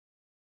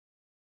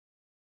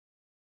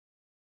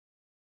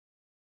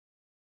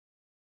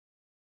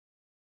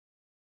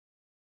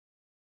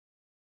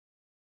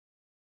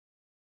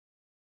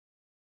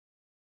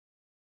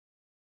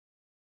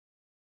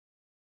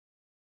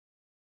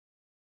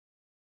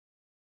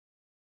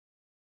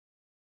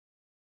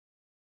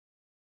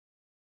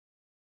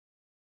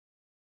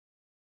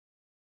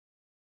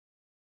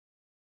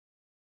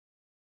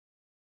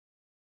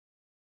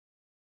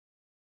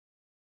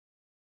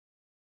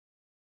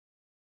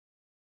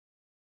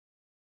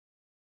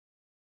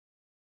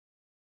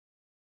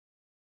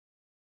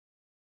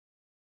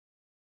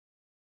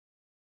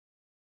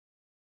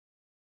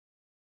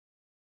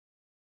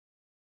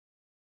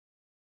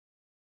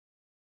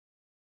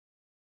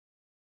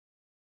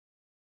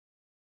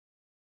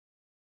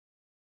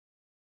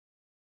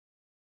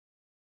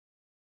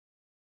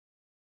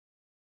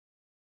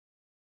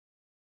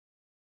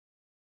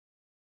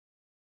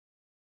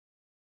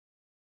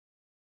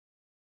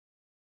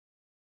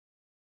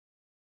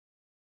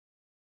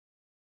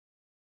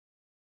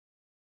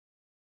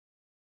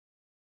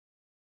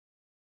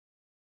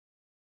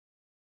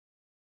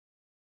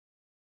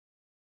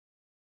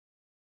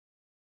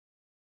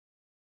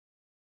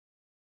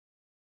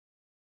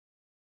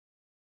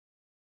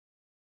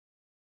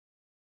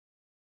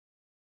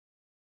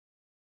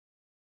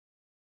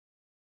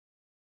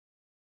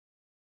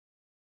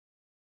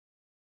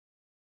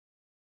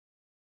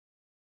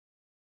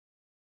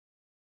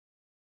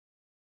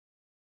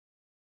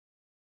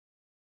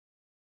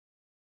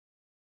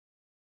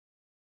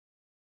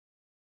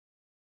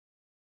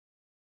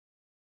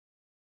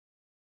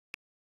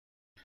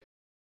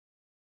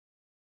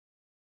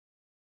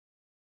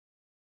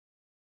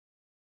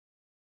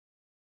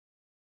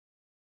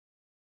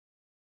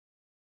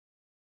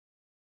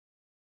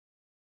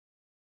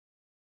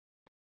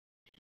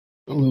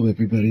Hello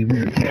everybody,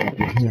 we're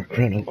more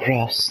CHRONO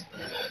CROSS.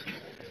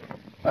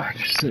 I'm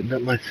just setting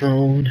up my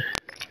phone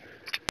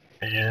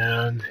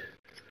and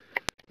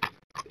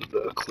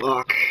the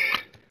clock.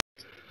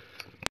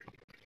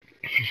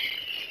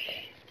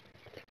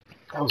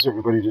 How's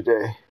everybody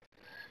today?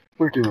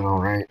 We're doing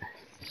alright.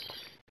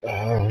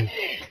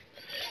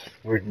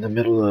 We're in the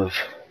middle of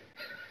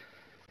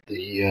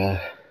the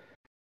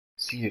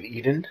Sea of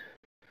Eden,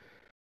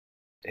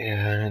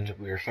 and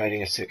we're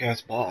fighting a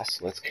sick-ass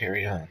boss. Let's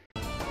carry on.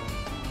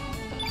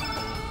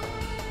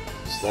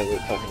 Slightly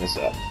fucking us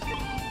up.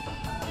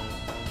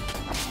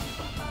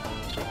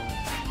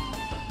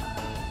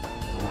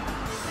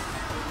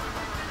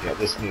 Yeah,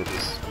 this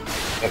movie's...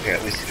 Okay,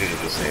 at least he did it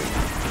the same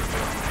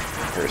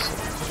person.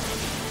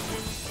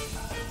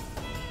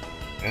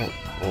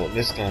 Well, it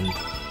missed on...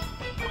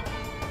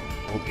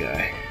 old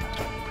guy.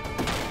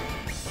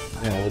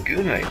 Now,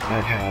 Lagoonite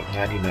might have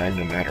 99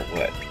 no matter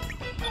what.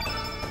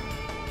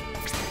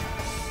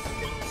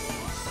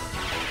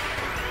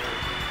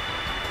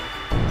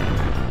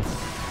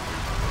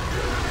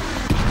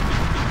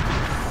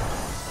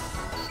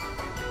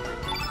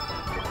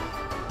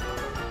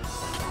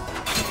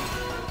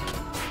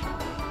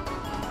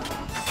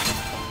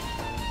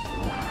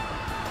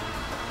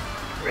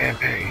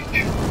 Rampage.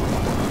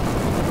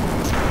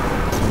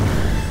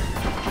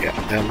 Yeah,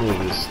 that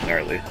move is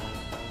gnarly.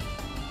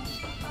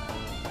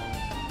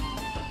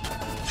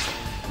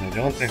 And I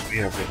don't think we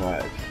have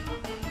revived.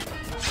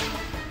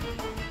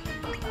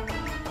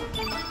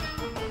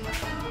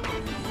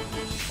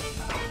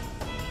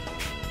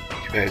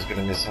 You guys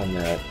gonna miss on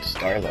that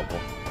star level.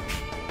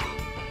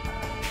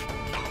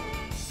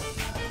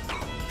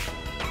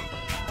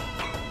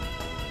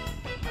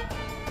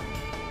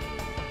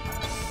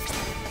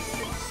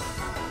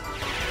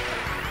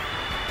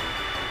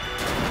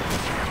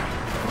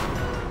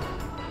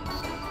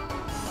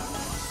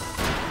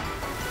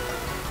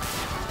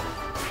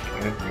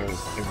 I'm gonna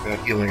think about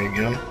healing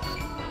again.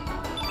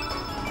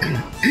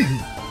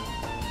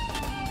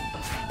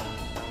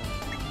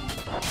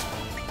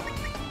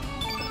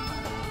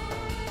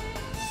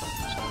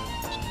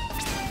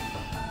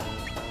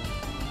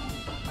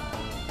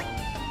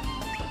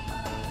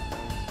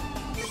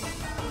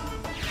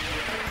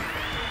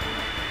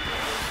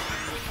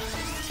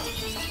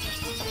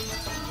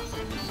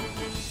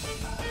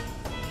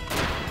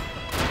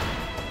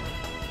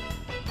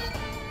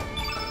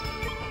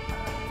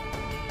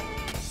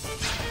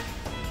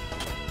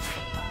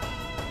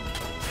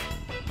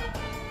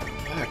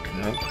 Fuck,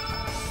 no.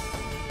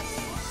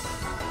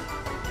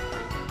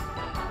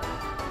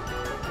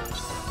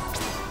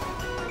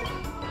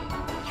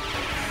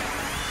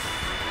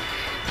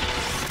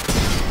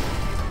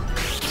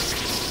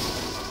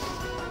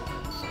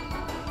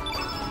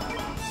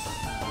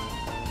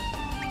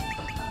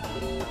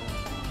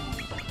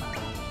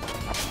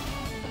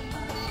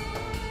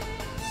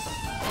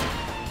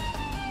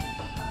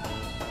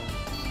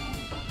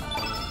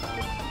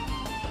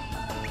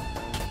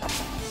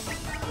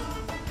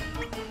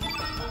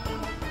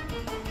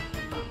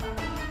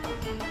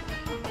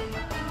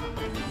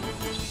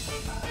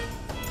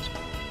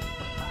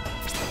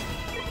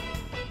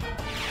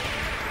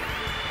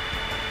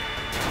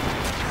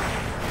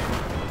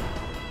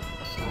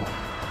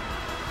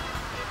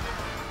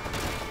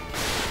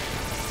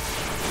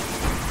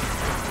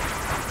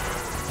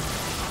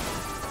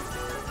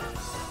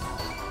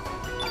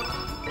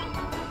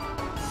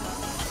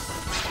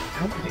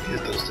 How many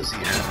of those does he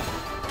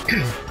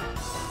have?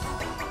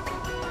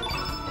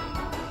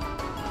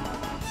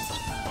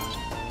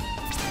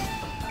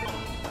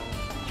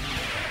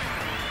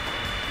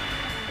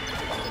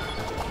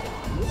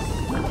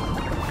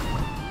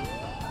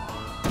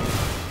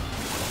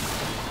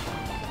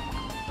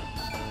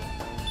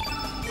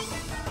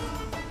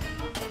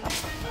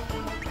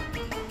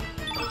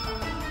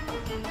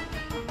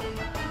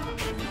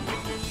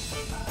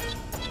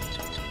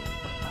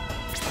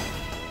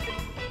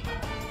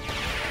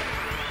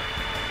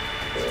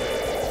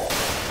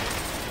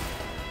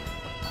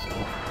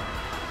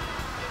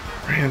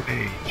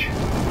 Rampage.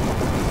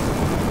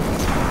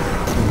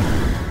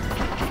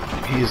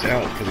 He is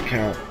out for the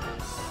count.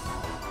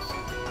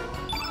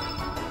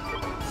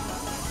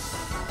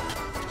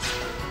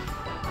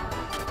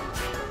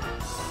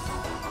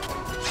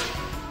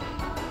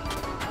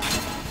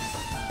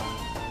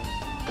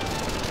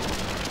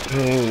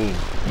 Oh,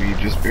 we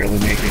just barely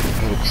make it,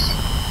 folks.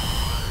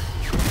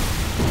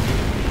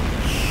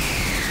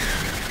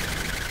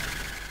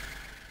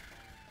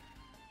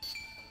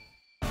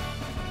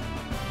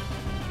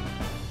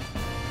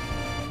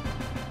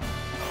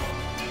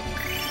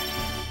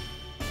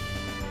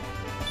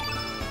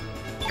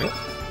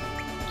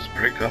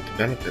 Break off the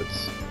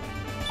benefits.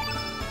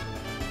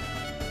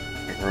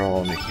 We're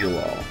all in the heal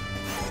all.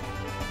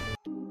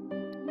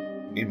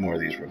 Need more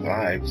of these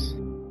revives.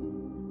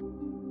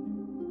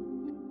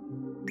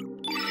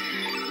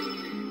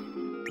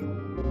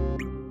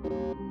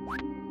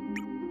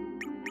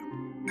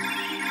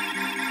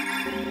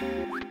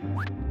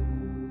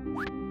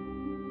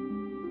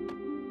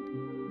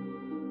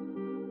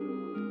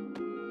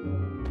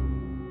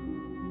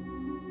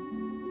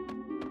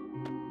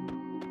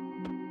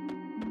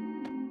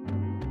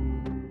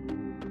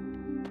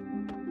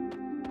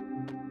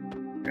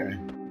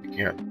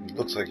 can't. It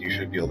looks like you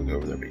should be able to go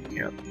over there, but you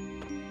can't.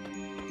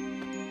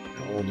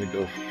 You'll only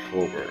go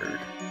forward.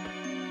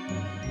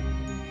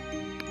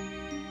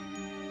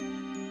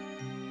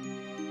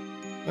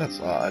 That's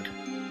odd.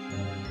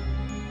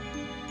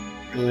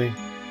 Really?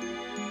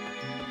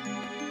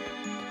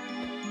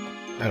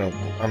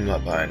 I'm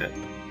not buying it.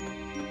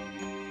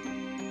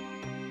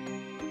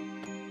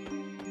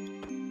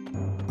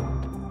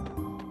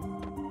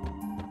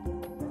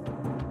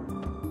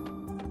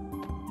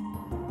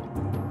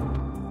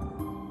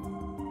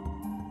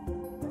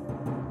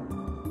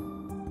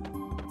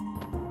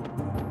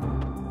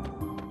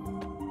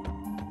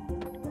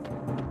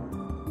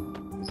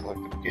 It's like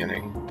the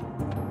beginning.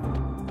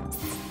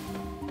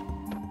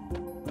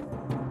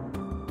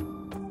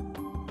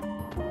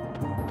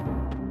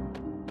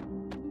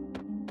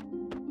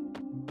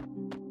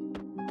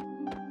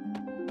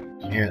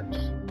 Can't.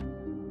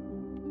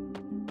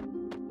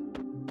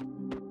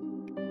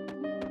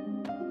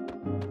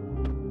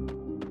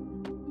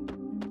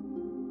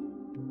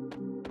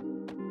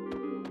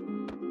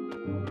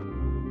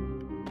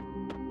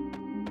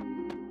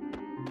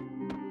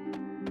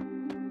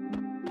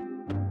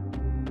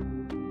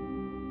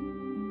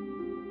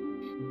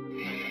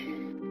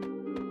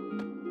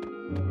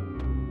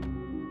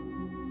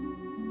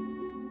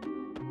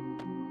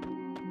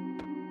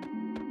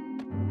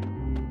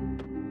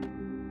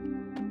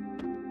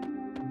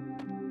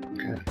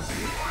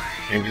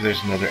 Maybe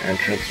there's another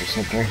entrance or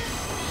something.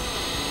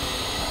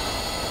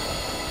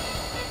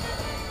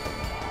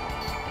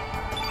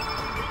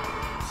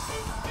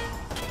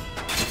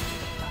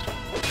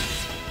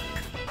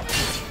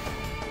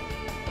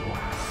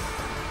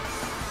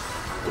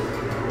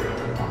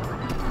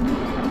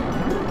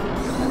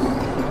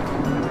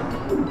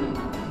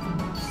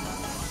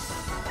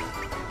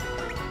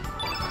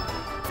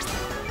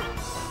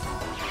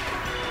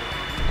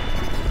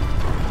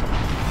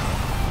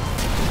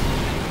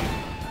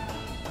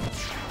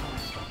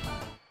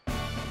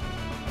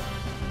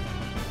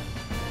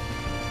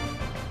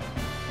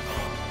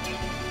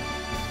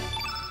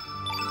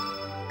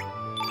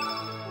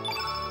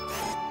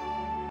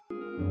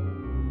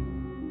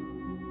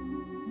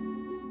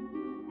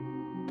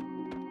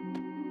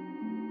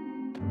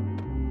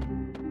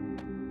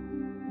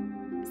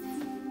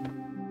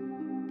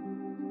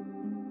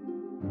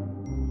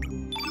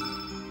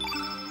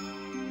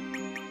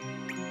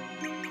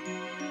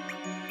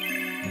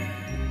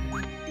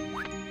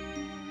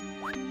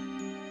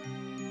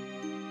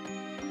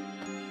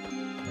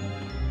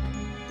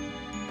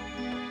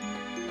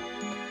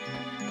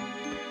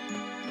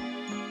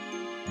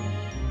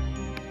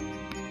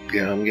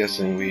 Yeah, I'm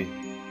guessing we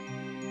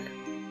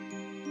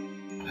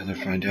either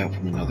find out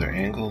from another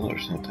angle or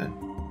something.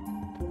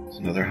 It's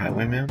another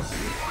highwayman?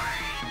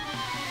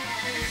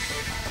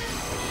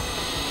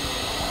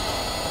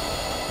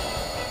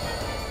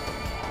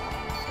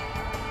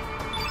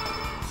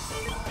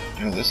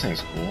 Oh, this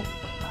thing's cool.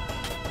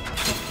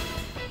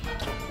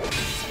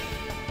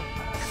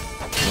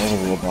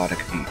 Another robotic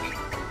beak.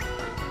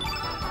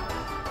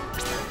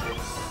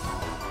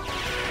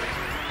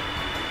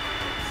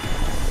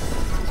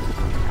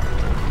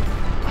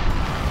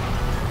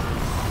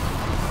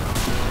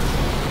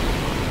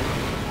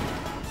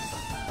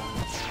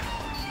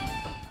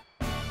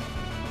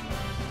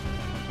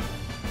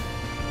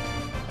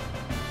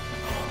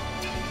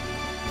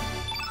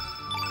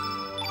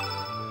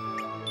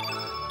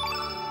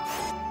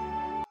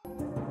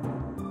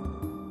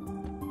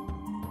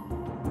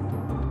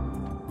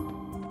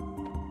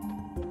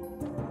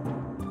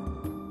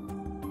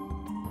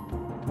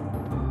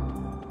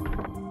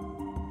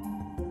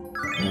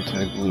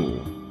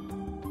 Anti-blue.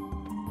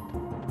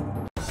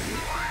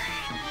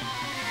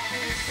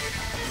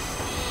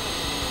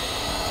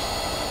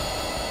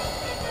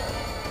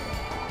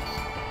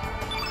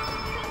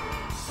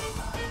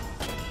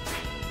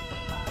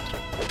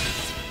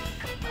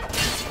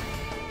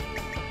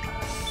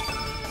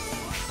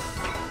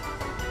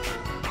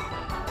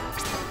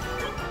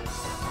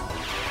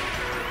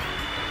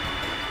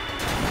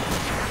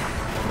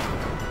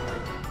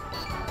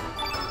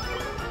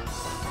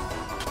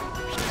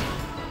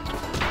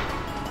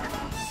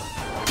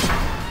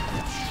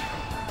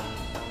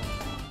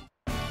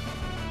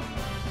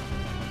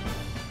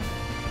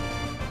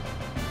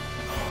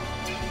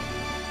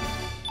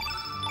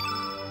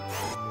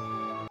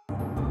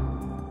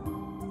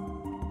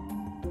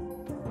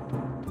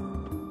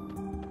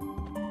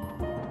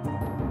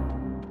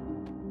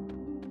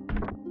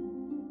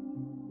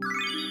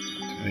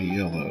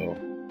 Yellow.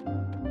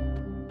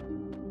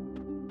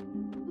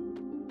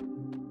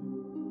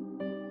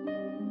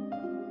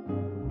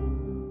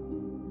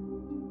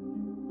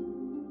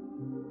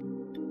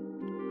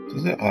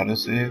 Does it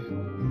autosave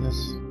in this?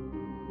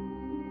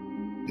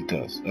 It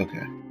does,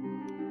 okay.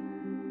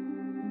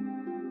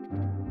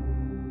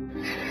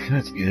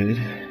 That's good.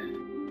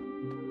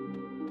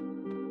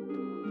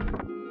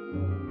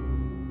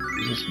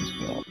 Resistance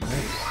belt.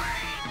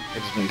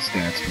 Let's make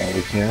stats while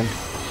we can.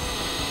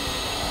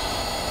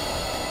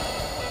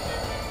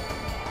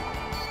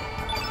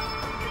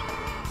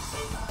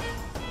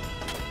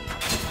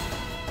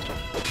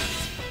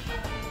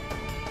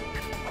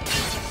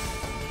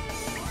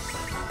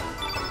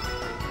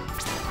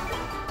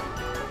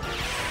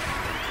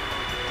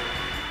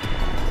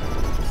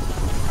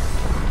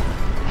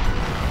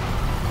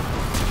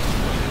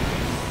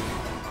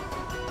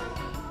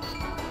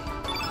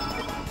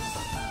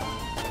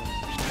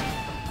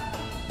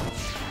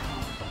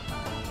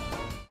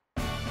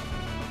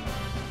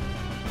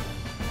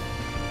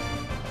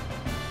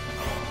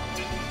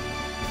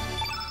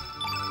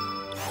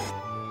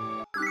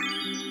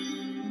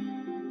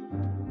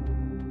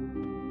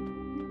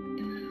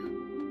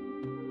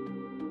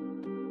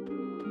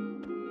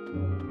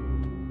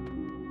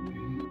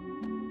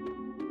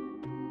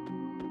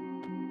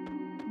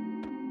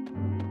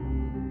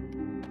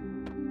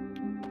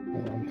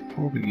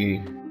 before we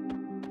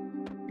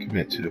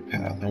commit to the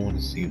path, I want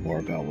to see more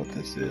about what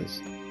this is.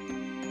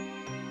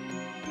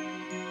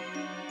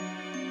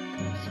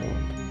 So,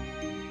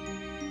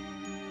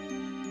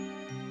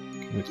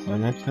 can we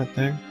climb up that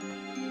thing?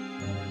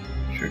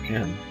 Sure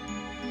can.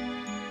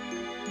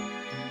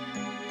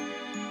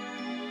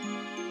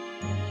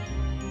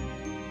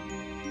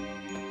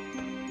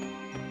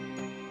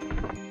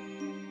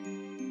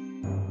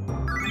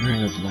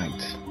 Ring of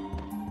light.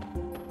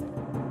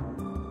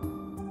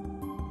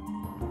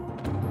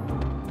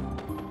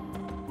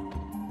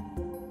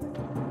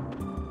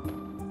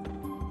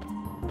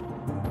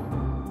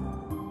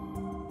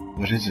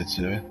 What is it,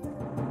 sir?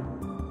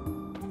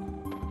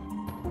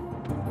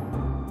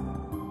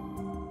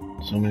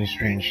 So many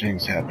strange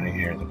things happening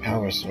here. The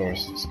power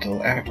source is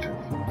still active.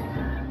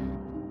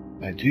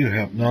 I do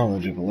have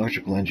knowledge of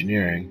electrical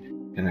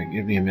engineering. Can I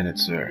give me a minute,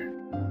 sir?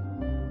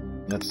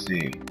 Let's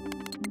see.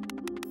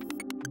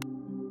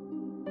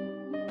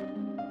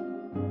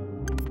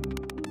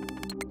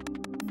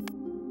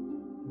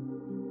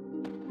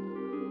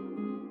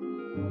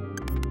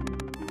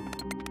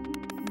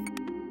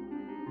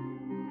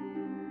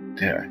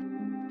 There.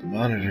 The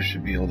monitor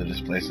should be able to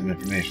display some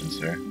information,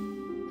 sir.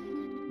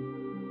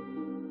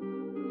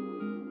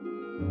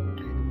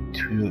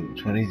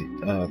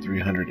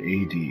 2300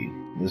 AD,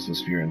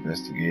 Lithosphere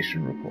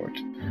Investigation Report.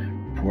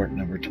 Report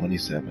number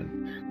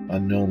 27.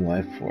 Unknown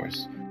life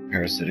force,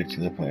 parasitic to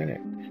the planet.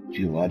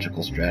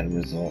 Geological stratum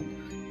result,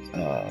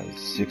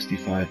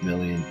 65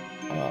 million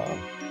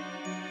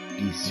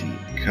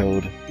BC.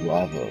 Code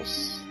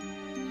Lavos.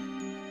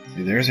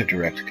 See, there's a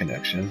direct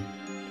connection.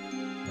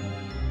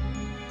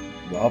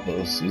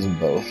 Lavos isn't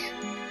both.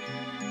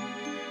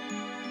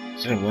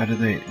 So why do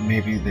they,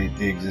 maybe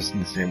they exist in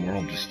the same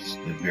world, just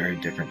at very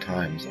different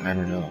times. I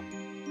don't know.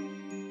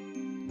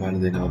 Why do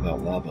they know about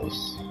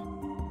Lavos?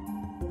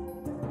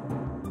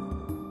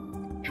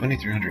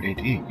 2300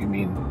 AD, you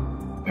mean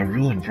a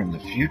ruin from the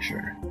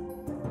future?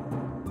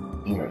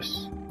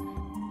 Boris,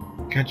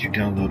 can't you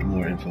download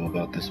more info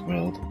about this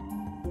world?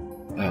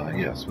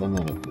 Yes, one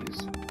moment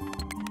please.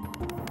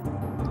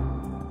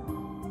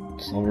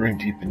 Slumbering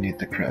deep beneath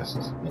the crest,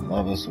 when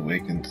Lavos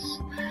awakens,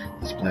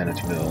 this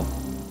planet will...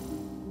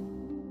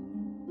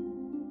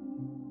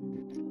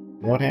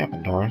 What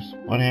happened, Horace?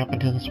 What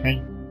happened to the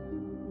spring?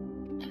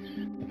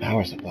 The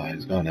power supply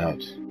has gone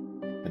out.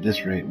 At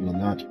this rate, we'll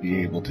not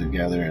be able to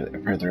gather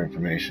further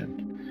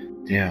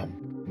information.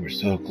 Damn, we're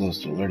so close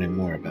to learning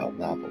more about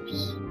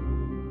Lavos.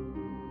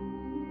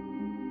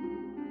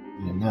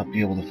 We'll not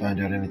be able to find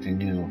out anything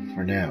new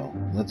for now.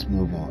 Let's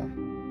move on.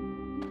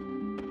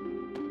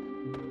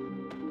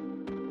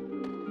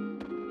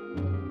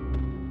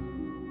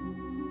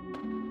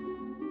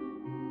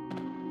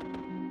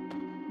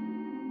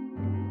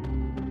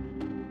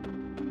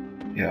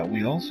 Yeah,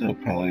 we also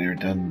probably are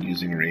done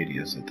using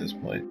radius at this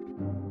point.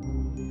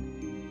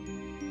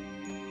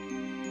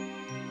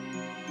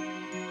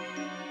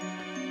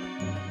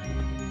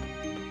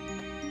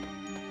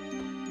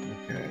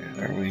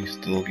 Okay, are we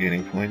still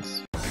gaining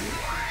points?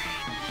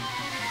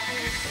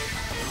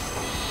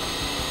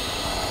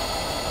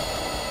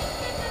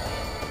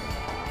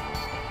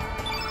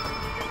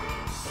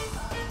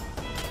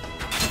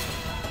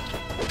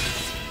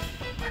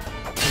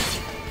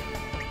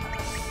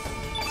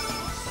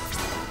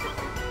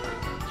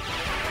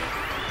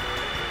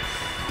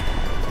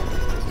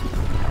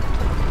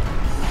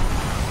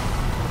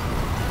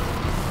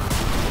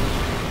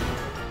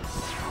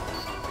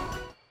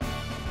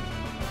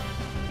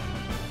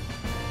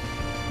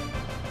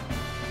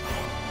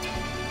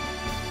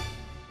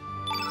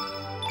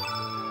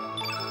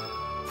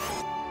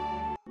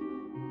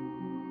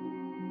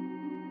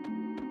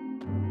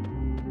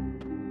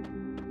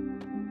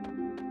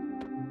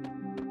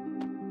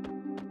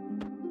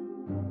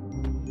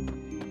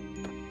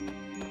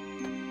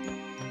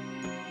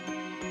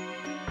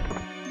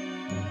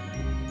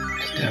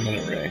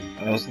 Stamina ray.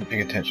 I wasn't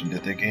paying attention.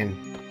 Did they gain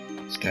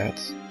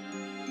stats?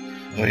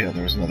 Oh yeah,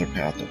 there was another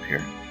path up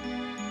here.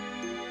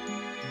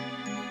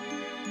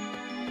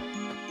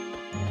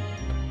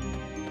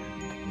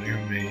 Where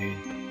may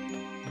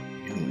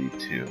you lead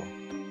to?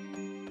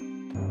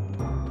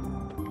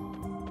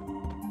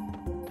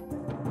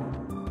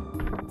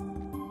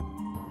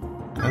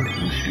 Kung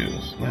Fu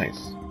shoes.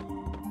 Nice.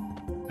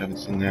 Haven't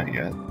seen that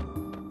yet.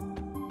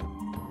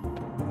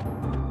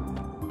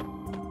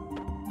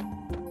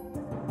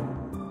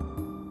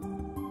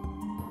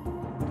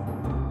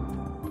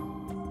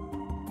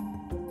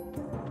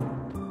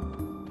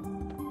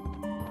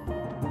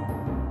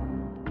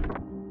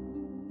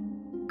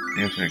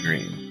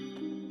 Anti-green.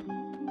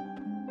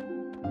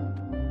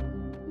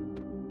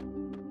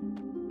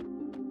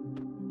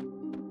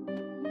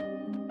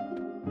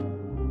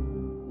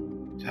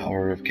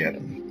 Tower of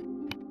Geddon.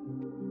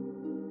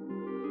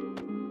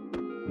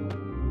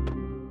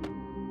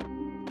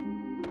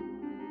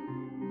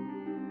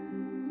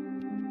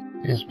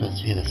 This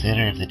must be the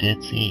center of the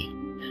Dead Sea.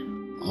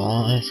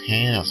 All this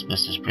chaos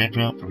must have spread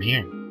out from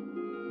here.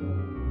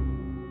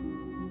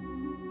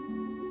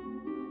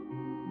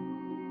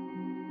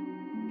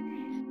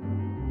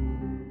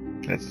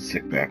 That's a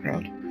sick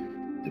background.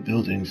 The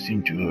buildings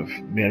seem to have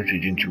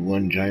merged into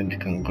one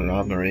giant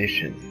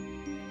conglomeration.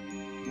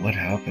 What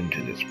happened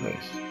to this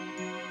place?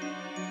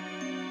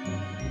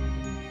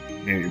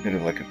 Maybe a bit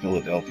of like a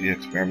Philadelphia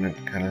experiment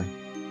kind of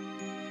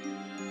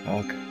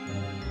talk.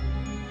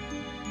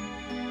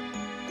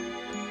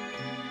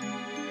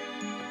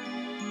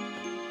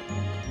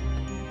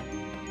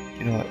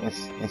 You know what? Let's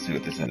see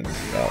what this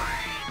enemy's about.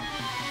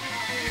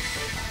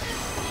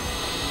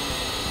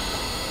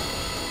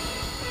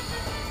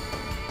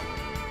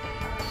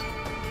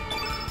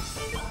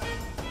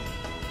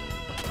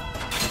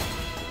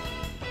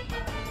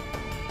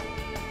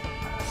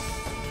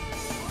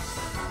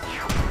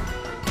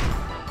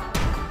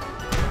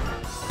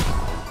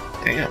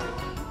 Damn.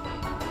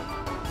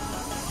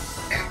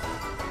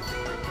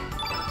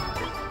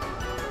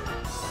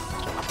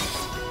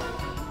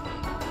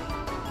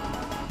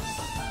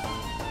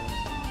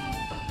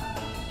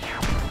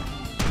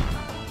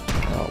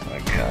 Oh my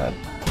god.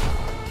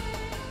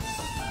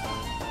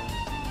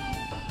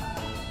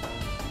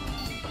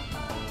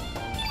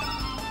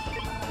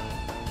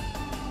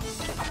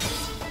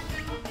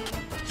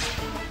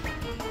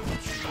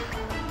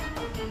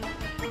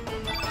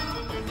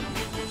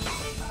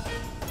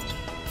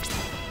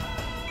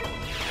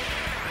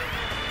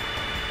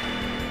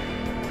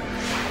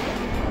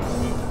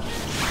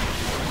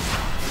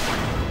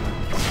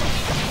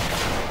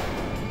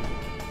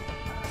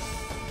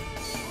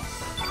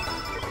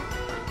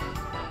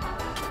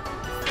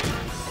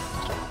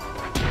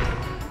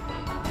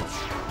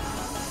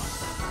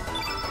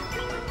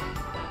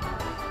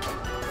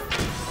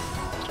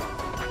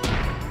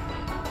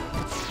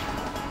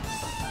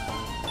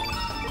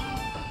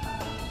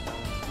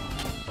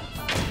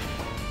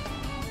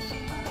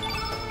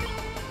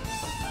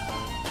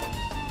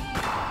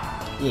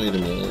 Wait a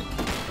minute.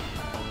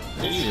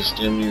 Maybe this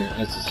damn near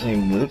has the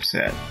same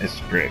moveset as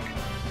Sprig.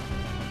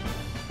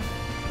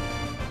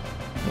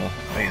 Well,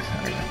 I guess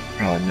I don't know.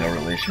 Probably no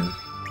relation.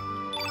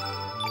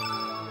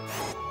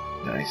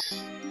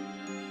 Nice.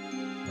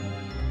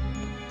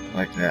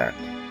 Like that.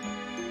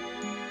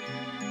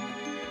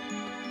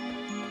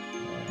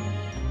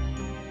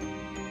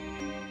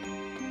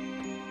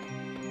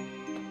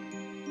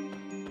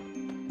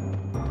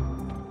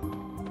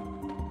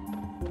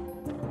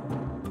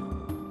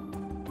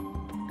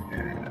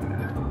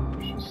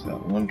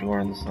 That one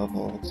door on this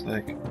level, it looks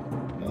like.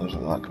 No, there's a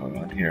lot going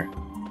on here.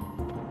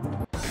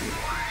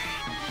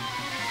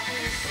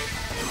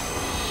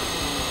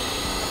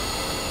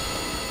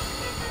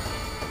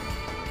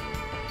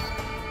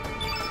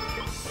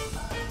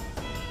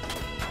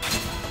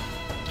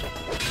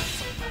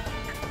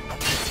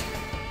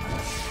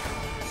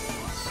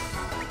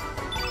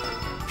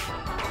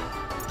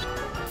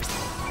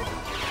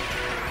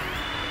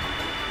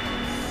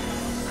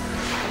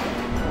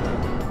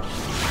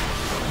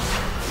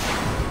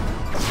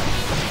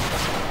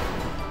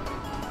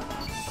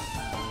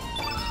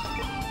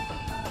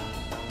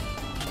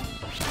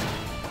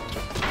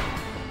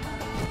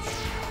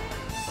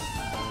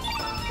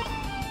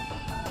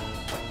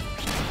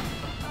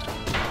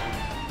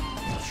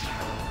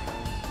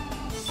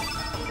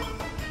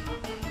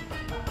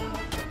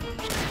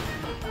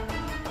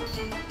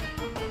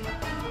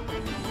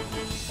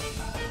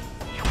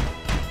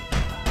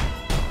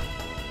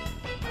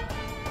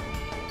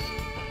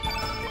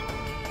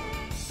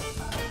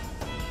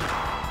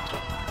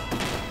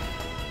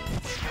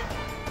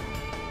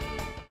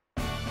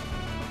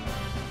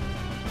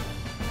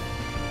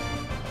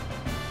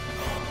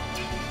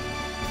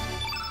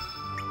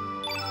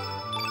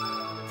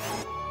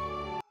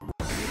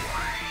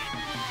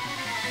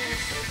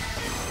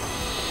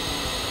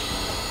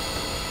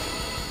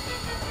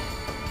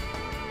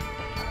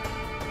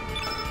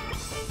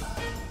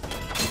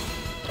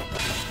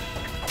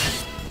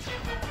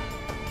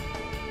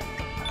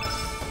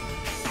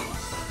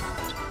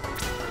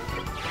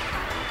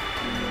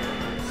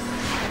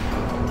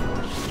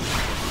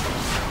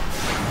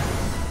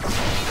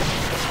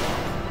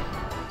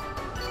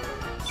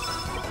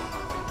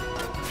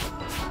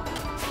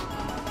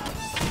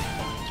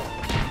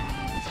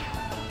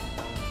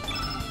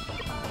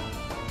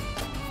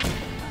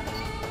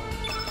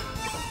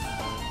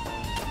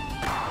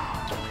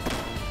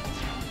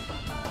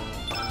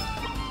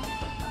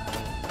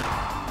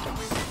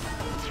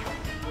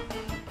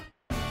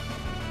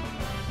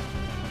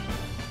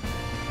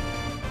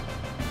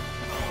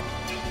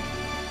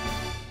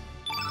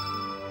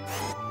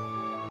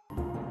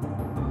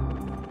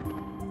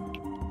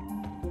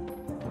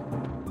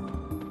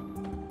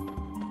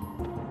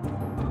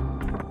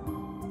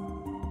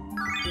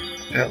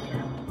 Yep.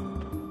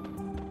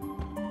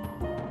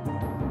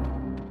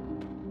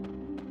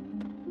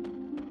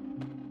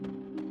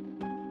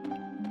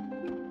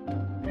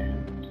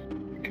 And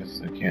I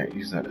guess I can't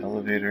use that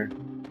elevator.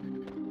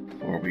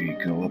 Before we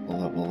go up a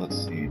level,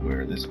 let's see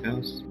where this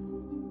goes.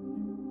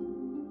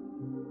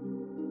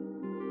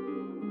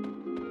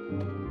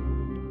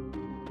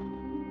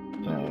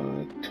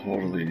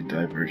 Totally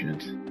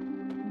divergent.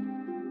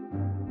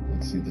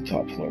 Let's see the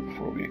top floor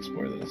before we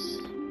explore this.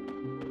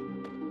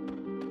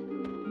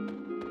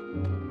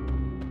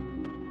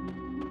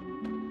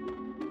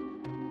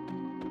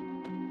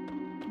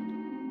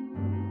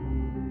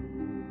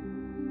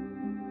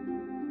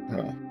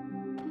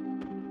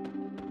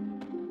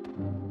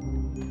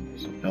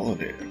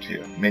 elevator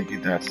too. Maybe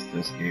that's the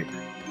escape.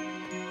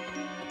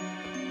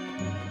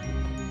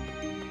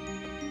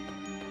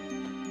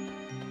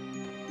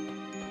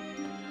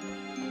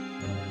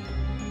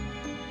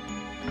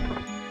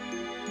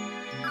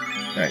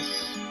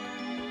 Nice.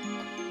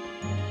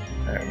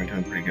 Alright, we're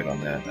doing pretty good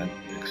on that. I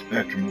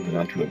expect we're moving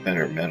on to a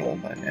better metal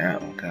by now.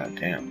 God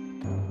damn.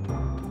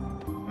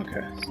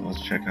 Okay, so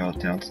let's check out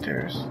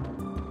downstairs.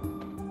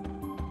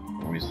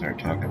 Before we start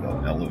talking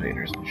about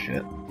elevators and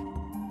shit.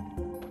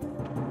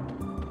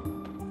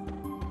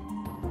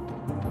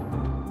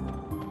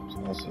 There's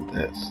also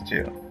this,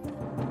 too.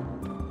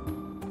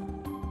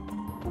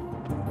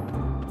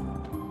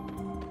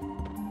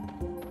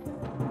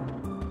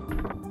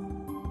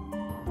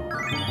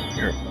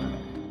 Purifying.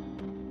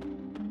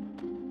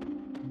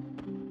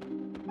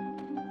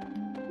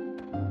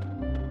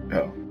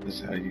 Oh, this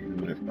is how you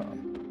would have gone.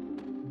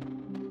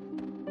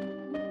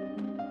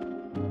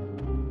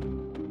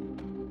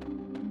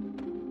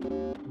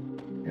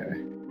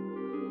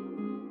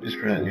 Just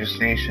for your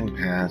station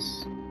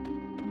pass.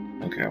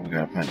 Okay, we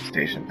gotta find a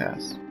station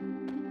pass.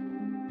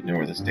 You know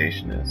where the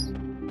station is.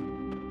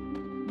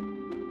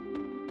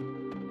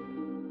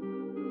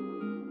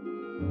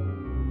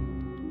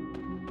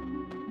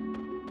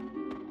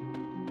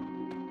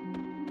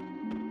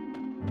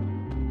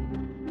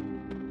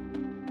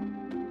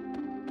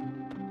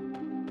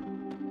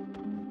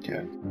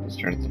 Okay, let's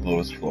start at the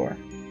lowest floor.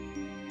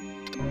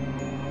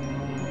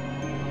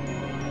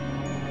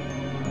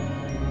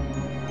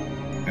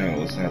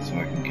 Oh, is that so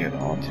I can get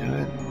onto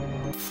it?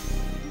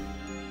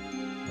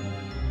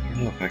 I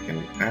don't know if I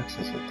can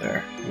access it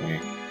there.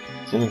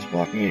 Something's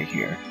blocking it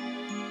here.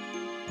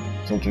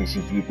 Something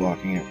seems to be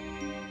blocking it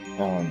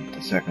on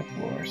the second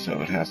floor,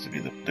 so it has to be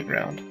the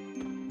ground.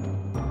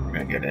 We're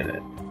gonna get in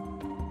it.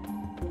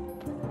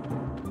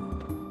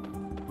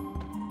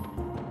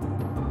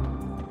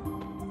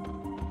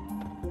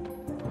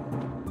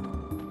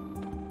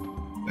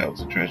 That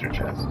was a treasure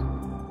chest.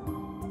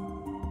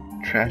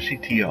 Trashy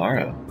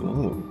tiara.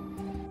 Ooh.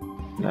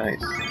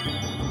 Nice.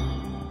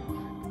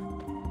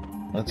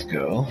 Let's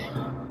go.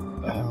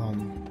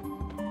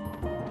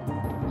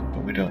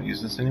 But we don't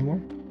use this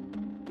anymore?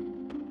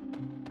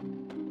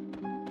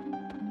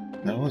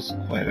 That was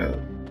quite a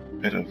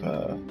bit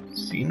of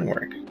scene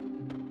work.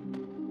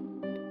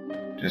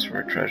 Just for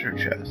a treasure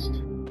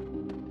chest.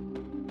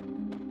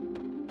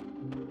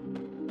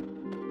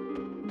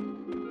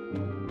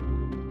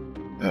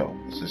 Oh,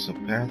 is this a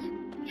path?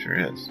 Sure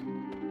is.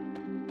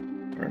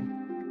 Or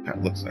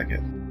that looks like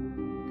it.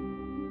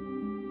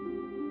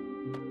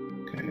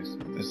 Okay, so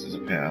this is a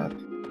path.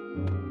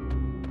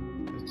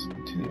 Let's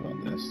continue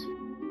on this.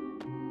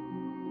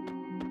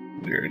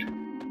 Weird.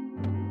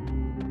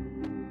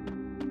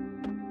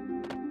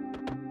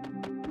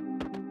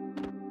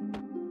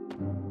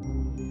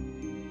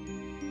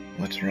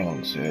 What's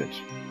wrong,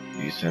 Sedge?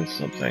 Do you sense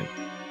something?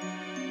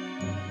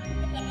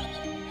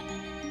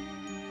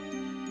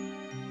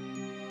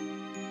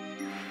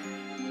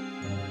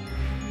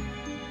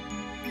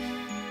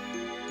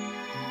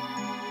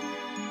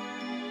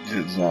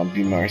 Did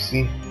Zombie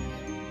Marcy?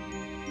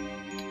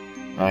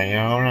 Are you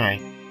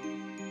alright?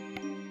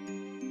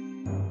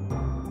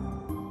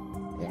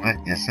 What?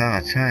 You saw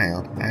a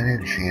child? I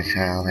didn't see a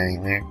child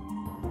anywhere.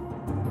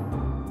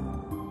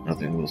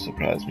 Nothing will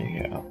surprise me,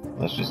 yeah.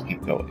 Let's just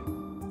keep going.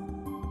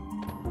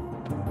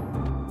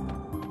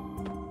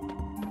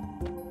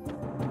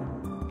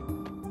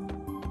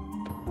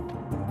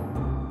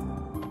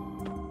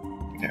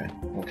 Okay,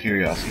 well,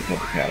 curiosity killed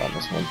the cat on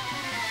this one.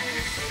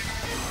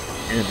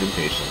 And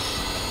impatience.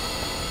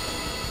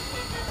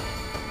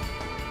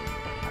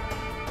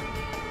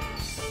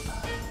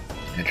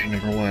 Entry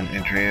number 1,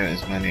 Andrea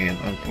is my name.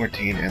 I'm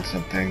 14 and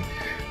something.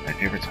 My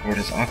favorite sport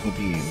is aqua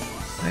beam.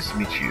 Nice to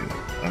meet you.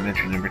 I'm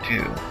entry number 2.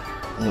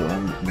 Hello,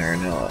 I'm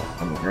Marinella.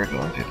 I'm a Virgo.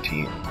 I'm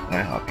 15.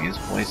 My hobby is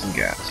poison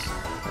gas.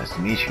 Nice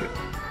to meet you.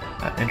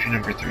 Entry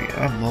number 3.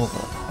 I'm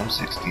Mobile. I'm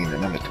 16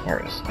 and I'm a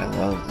Taurus. I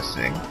love to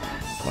sing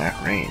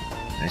Black Rain.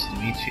 Nice to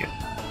meet you.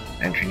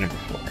 Entry number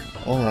 4.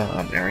 Hola,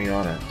 I'm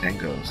Ariana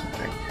Tango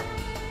something.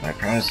 My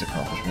proudest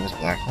accomplishment is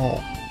Black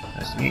Hole.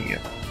 Nice to meet you.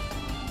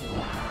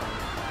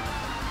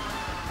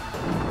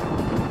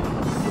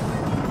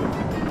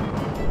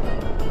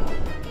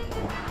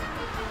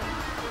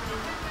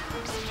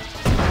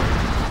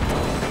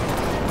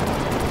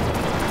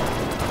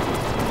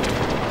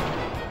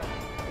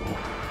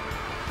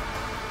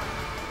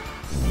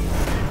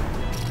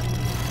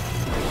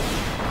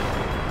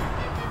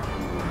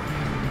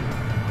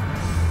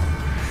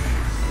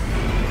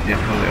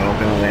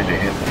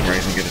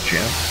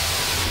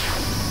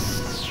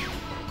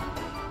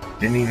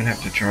 Didn't even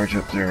have to charge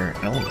up their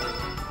element.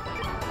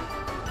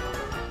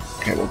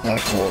 Okay, well, Black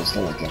Hole is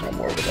the only thing I'm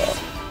worried about.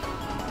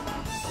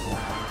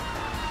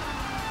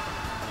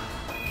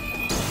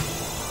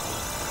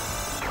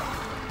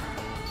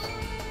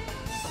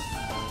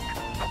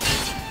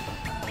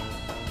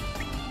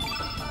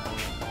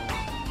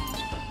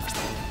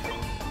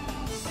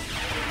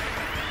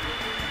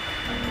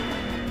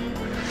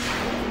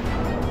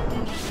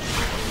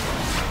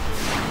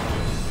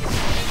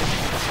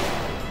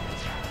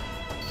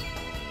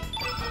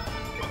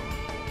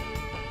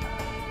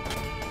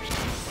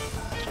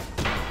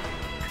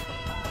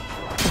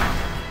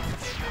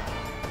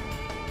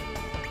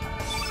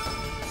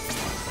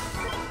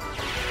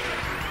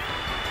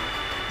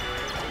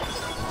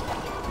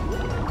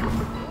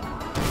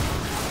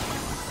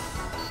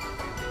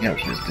 Yeah,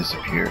 she just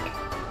disappeared.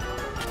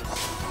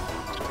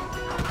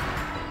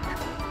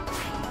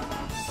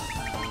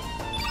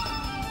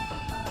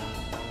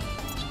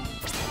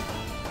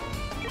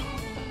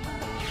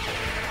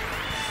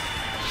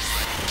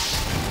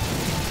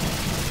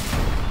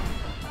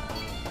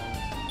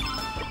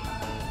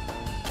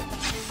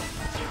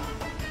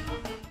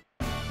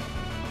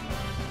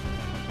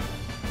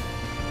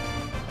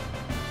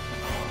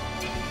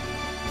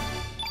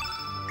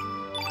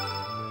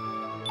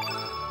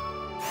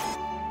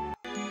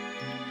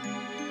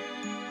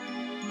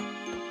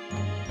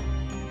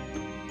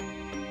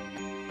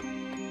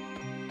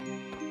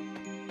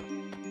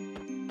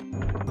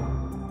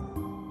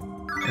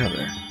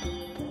 Feller.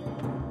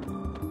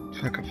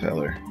 Fuck a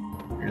feller.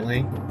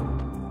 Really?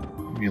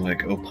 Maybe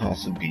like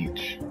Opasa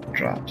Beach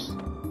drops.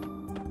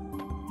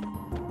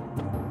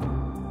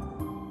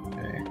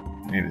 Okay.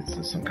 Maybe this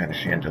is some kind of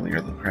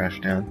chandelier that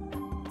crashed down.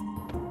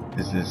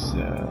 Is this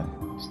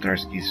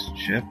Starsky's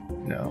ship?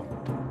 No.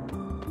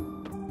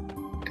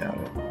 Doubt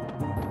it.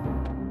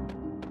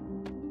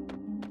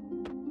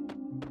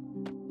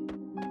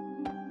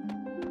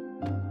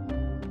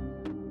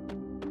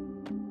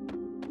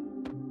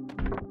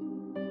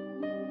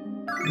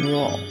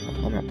 Wall.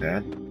 Oh, not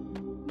bad.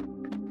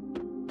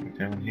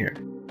 Down here.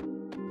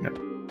 No.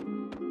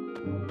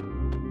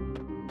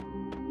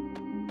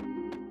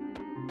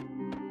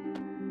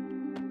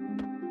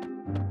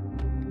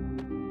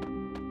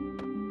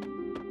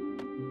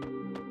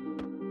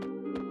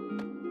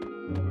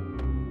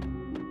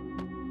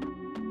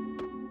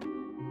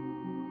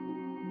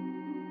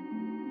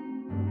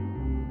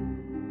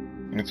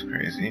 That's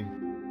crazy.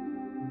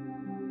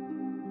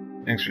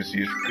 Thanks for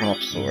used prop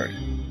sword.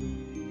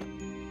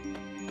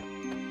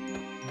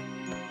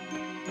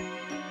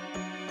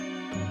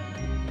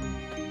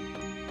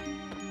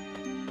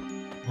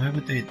 Why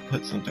would they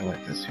put something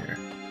like this here?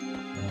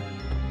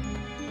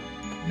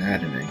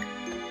 Maddening.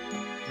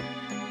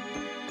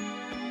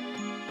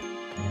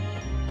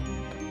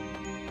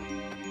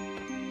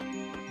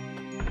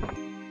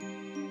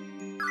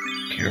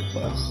 Cure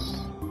Plus.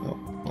 Oh,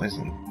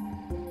 poison.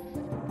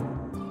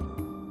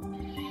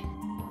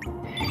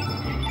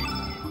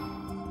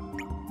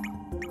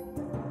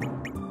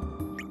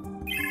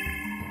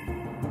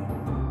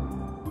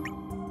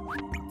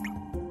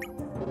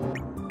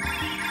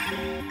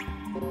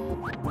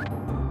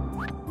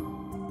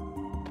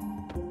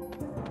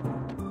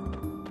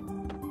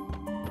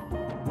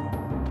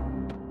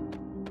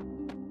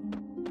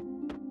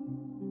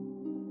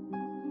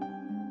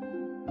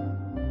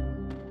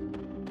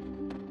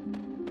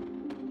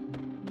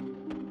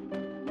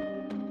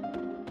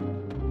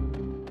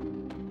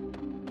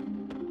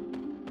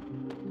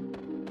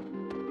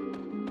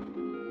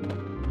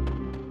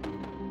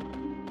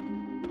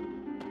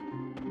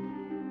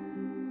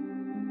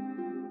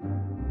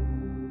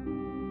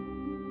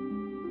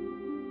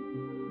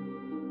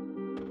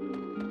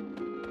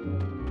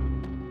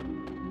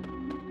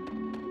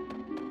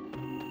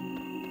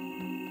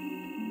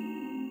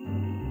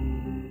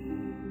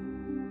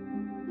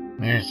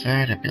 We're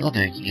inside a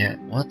building, yet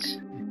what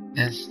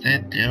is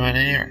it doing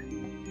here?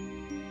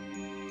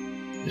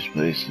 This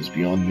place is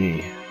beyond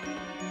me.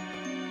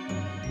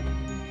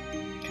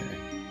 Okay.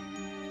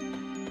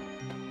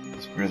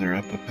 It's further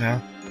up a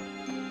path?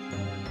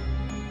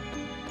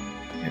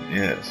 It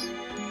is.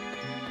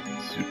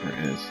 It super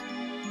is.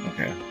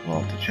 Okay,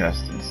 well, the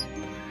chest is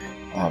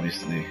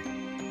obviously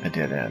a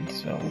dead end,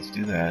 so let's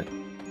do that.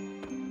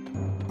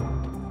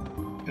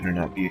 Better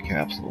not be a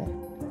capsule.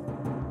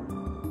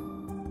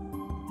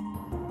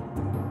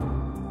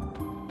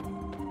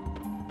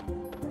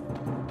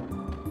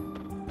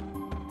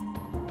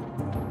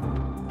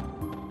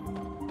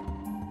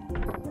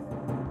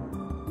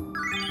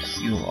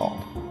 Seal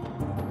all.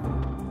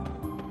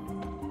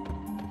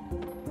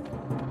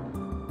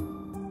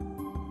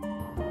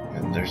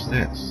 And there's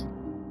this.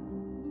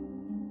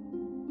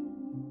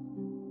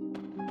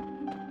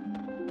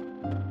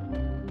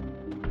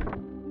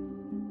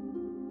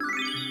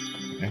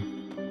 Okay.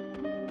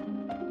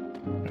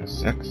 There's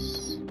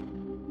 6.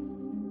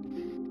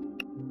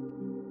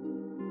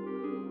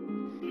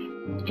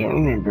 I don't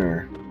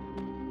remember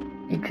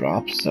the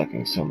drops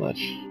sucking so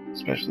much,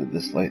 especially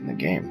this late in the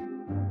game.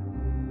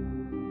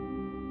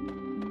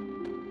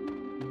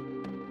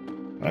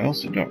 I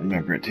also don't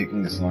remember it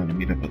taking this long to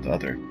meet up with the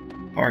other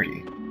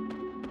party.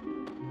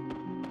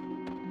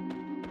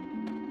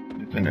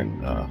 We've been in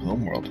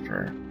Homeworld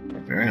for a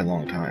very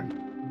long time.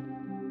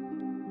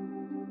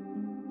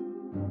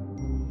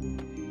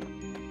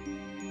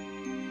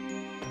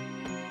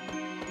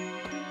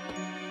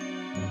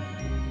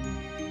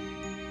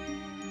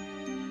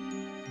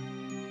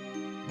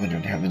 What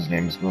in heaven's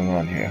name is going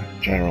on here?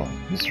 General,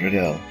 Miss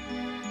Riddell,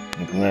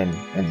 McGlenn,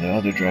 and the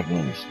other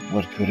dragoons.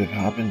 What could have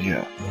happened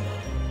here?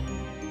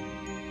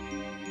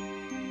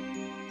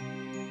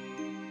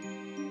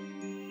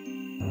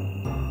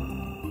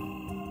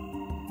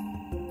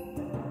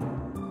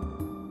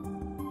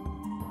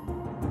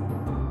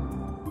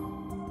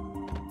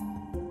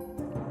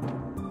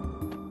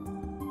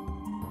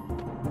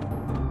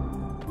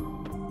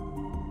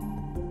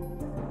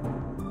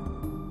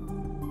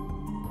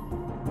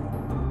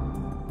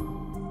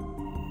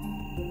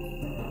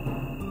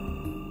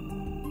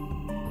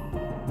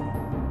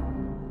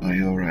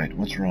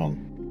 What's wrong?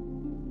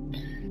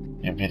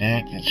 You've been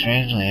acting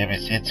strangely ever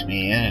since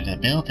we entered the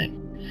building.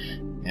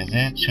 Is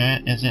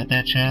it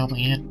that child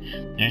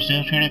again? There's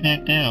no turning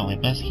back now. We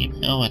must keep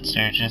going,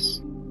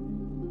 Sturgis.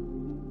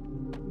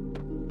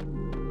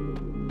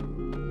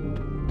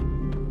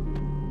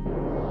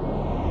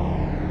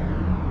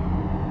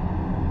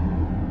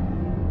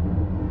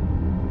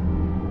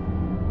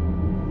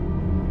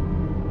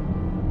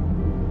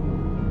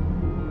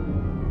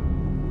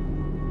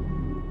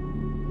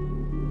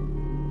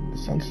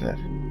 Sunset.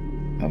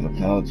 How the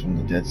clouds from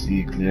the Dead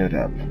Sea cleared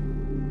up.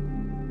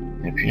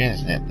 It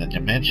appears that the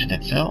dimension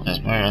itself is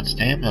more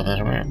unstable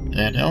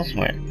than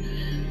elsewhere.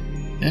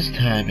 This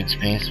time and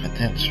space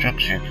within the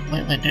structure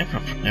completely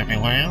different from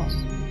everywhere else.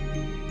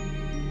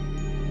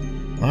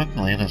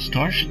 Luckily, the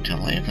distortion to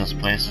leave this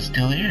place is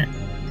still here.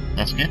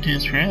 That's good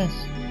news for us.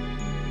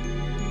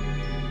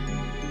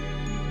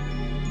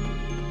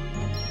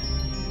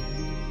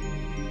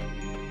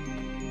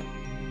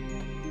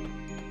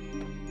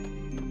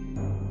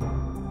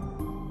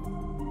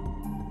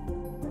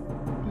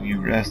 You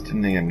rest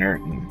in the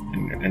inertron.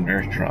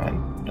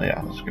 Oh,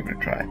 yeah, let's give it a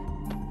try.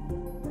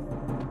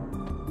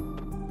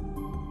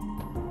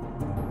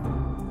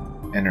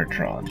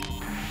 Inertron.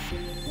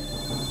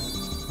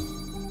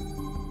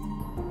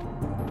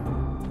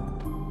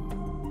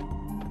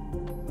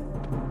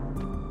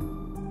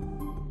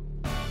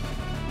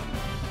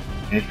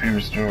 HP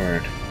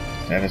restored.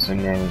 Status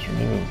syndrome is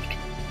removed.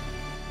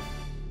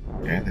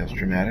 Okay, that's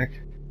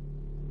dramatic.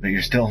 But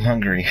you're still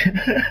hungry.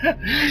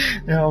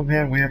 Oh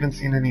man, we haven't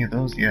seen any of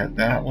those yet.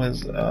 That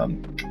was a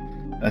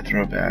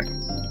throwback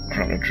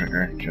Chrono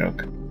Trigger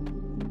joke.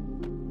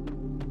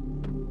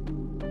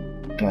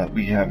 But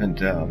we haven't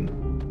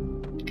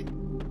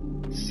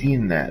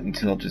seen that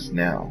until just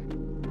now.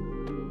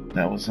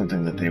 That was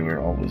something that they were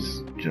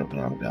always joking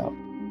on about.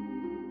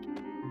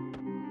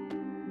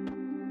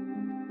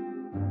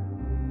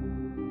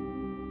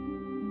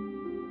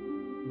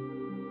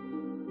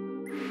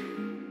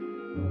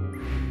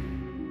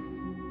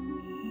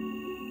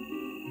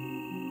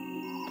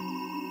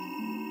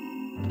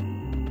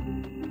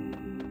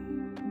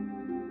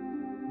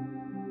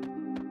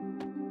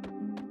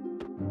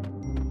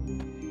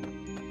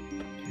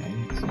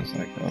 Seems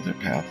like the other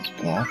path is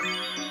blocked.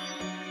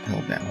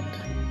 Hellbound.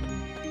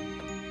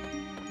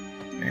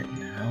 Okay,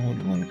 how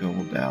would one go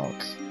about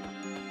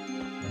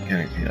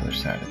getting to the other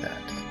side of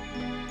that?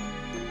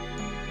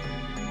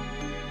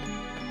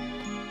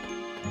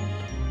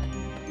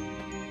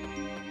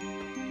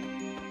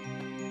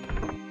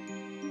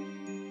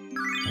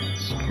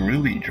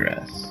 Screwy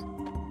dress.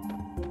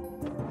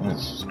 What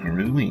does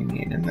screwy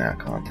mean in that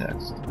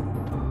context?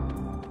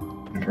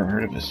 Never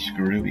heard of a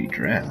screwy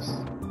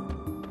dress.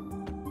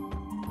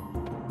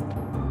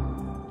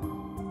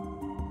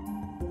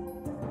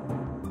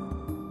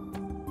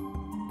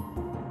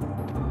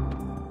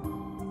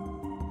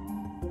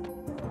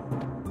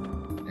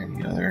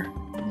 Any other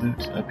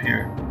loot up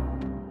here?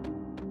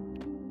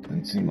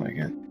 Doesn't seem like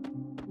it.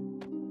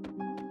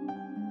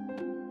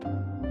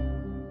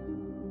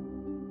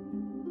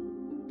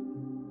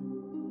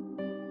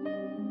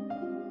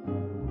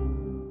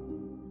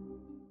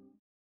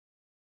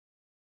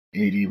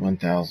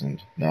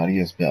 $81,000.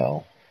 Nadia's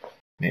bell.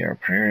 May our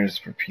prayers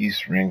for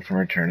peace ring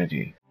for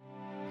eternity.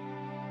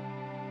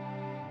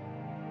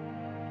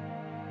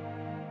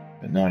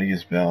 But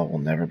Nadia's bell will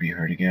never be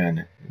heard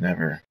again.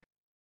 Never.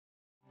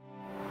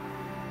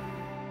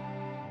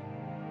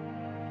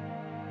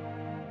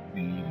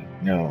 We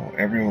know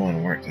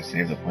everyone worked to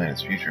save the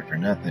planet's future for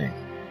nothing.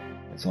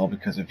 It's all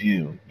because of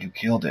you. You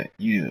killed it.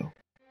 You.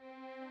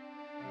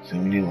 So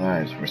many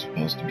lives were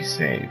supposed to be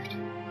saved.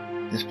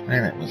 This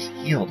planet was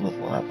healed with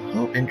love,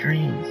 hope, and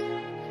dreams.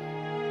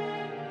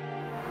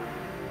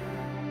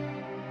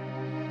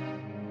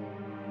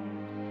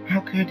 How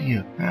could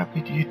you? How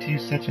could you do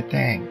such a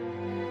thing?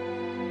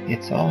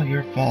 It's all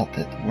your fault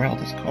that the world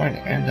is going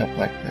to end up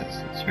like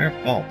this. It's your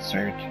fault,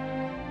 Serge.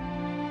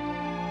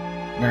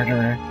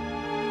 Murderer.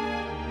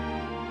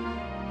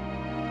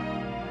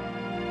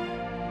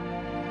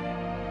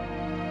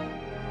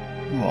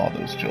 Who are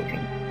those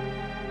children?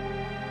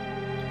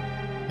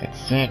 It's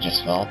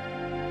Serge's fault.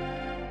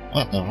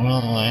 What in the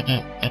world will end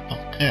up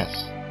with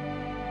this?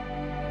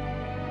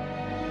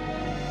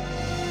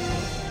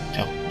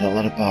 Don't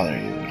let it bother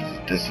you. It is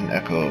a distant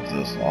echo of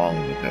those long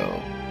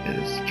ago. It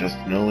is just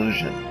an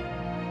illusion.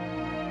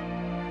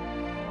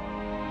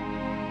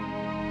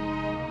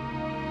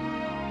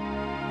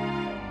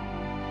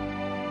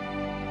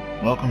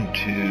 Welcome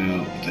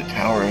to the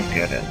Tower of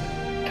Geddon,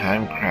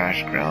 Time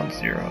Crash Ground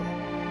Zero.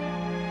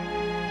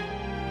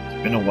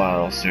 It's been a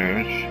while,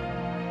 Serge,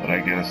 but I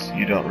guess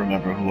you don't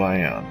remember who I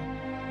am.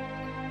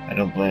 I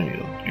don't blame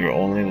you. You were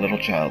only a little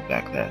child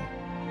back then.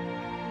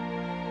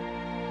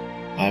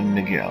 I'm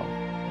Miguel,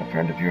 a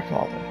friend of your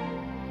father.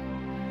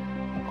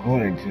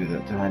 According to the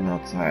time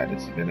outside,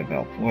 it's been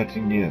about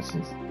 14 years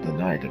since the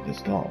night of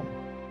this dawn.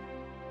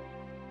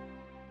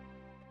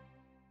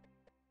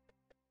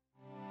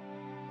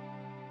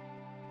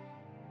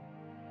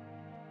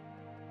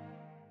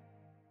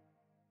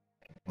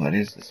 What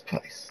is this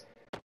place?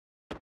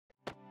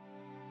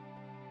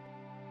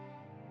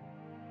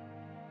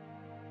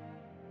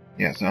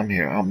 Yes, I'm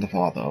here. I'm the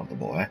father of the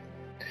boy.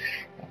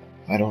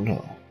 I don't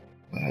know,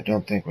 but I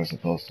don't think we're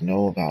supposed to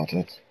know about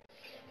it.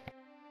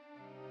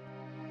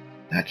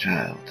 That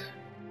child.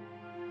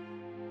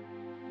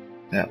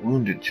 That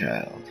wounded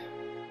child.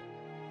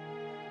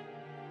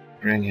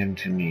 Bring him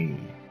to me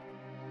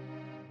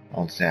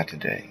on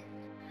Saturday.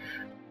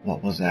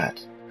 What was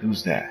that?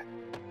 Who's that?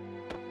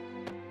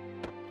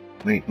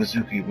 Wait,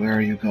 Wazuki, where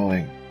are you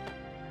going?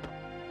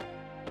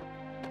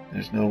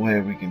 There's no way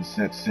we can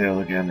set sail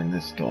again in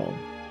this storm.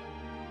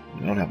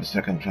 We don't have a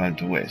second time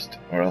to waste,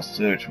 or else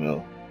Surge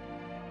will.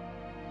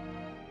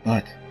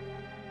 But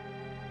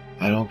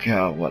I don't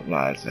care what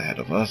lies ahead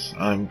of us,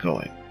 I'm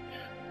going.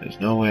 There's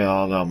no way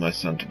I'll allow my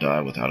son to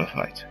die without a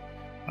fight.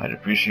 I'd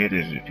appreciate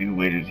it if you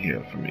waited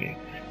here for me.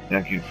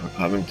 Thank you for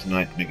coming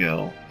tonight,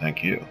 Miguel.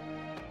 Thank you.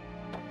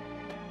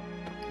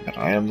 But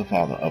I am the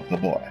father of the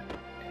boy.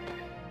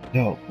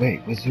 No,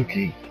 wait,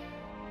 Wazuki.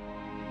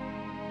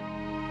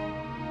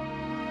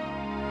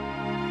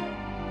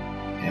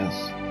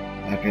 Yes,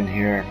 I've been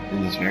here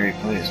in this very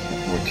place for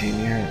 14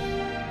 years.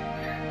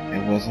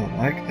 It wasn't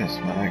like this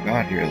when I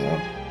got here,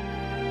 though.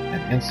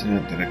 An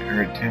incident that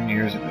occurred 10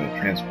 years ago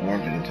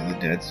transformed it into the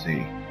Dead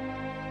Sea.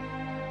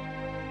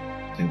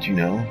 Didn't you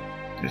know?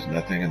 There's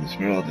nothing in this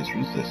world as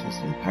ruthless, as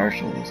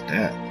impartial as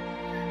death.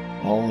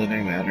 All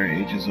living matter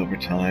ages over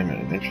time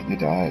and eventually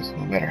dies,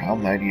 no matter how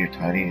mighty or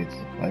tiny its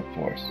life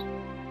force.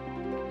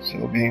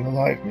 So being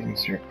alive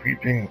means you're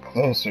creeping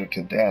closer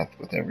to death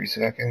with every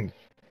second.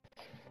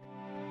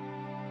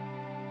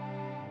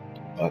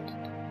 But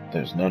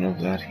there's none of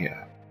that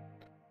here.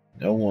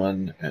 No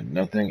one and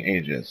nothing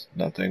ages,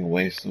 nothing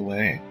wastes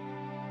away.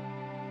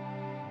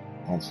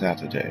 On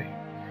Saturday,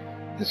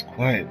 this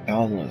quiet,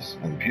 boundless,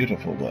 and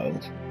beautiful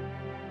world,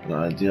 an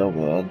ideal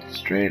world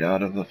straight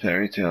out of a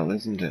fairy tale,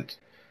 isn't it?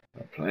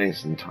 A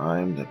place and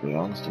time that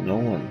belongs to no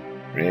one,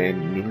 Ray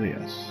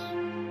Nulius.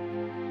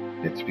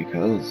 It's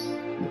because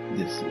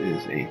this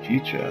is a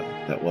future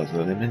that was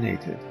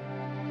eliminated.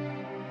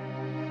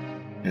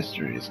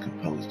 History is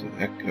composed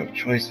of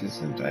choices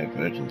and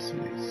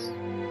divergencies.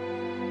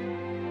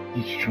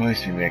 Each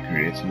choice you make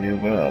creates a new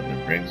world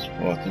and brings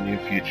forth a new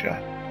future.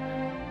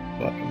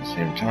 But at the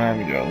same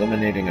time, you're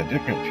eliminating a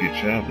different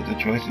future with the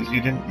choices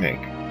you didn't make.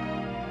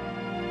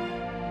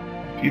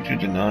 A future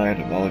denied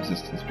of all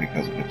existence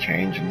because of a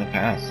change in the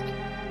past.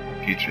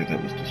 A future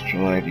that was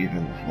destroyed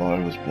even before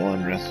it was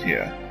born rests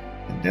here,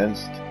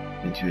 condensed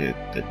into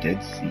the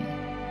Dead Sea.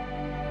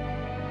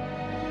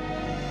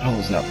 How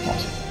is that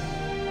possible?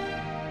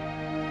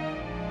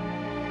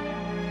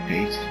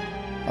 Fate.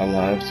 Our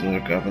lives are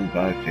governed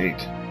by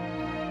fate.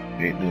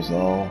 Fate knows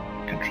all,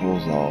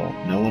 controls all.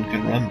 No one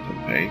can run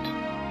from fate.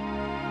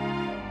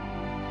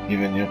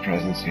 Even your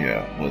presence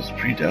here was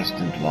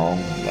predestined long,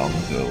 long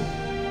ago.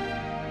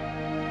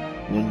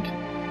 Wouldn't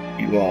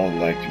you all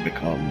like to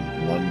become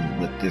one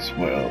with this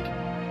world?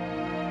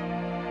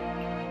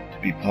 To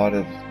be part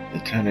of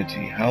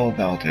eternity, how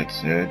about it,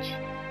 Serge?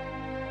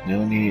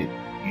 You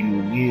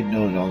need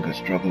no longer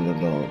struggle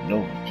alone,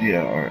 no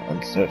fear or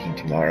uncertain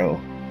tomorrow.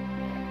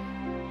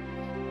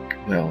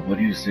 Well, what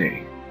do you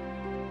say?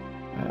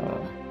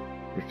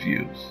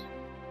 Refuse.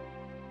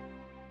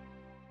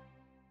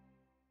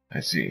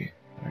 I see.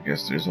 I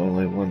guess there's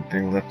only one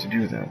thing left to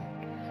do then.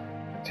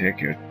 I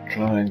take you're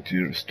trying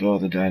to restore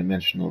the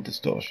dimensional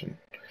distortion.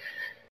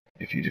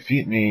 If you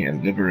defeat me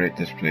and liberate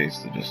this place,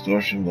 the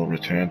distortion will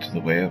return to the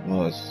way it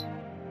was.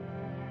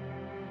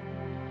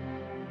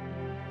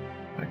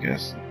 I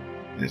guess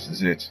this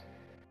is it.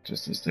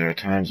 Just as there are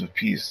times of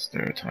peace,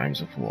 there are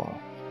times of war.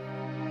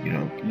 You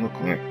don't look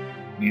like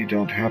you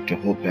don't have to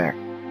hold back.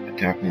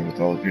 Attack me with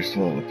all of your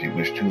soul if you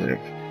wish to live.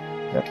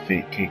 Let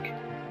fate take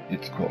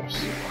its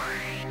course.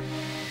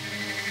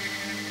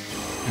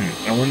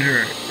 I wonder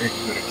if it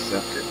could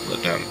accept it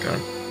without a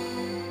gun.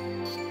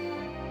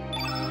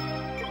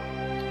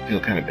 I feel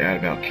kind of bad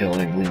about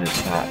killing Lena's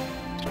spot.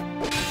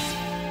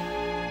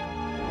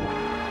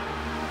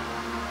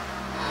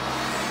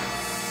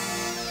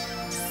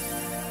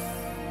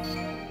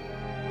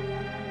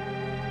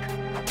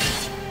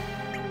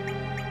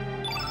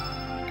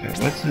 Okay,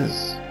 what's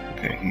his...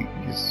 Okay,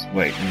 he's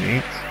white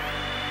innate.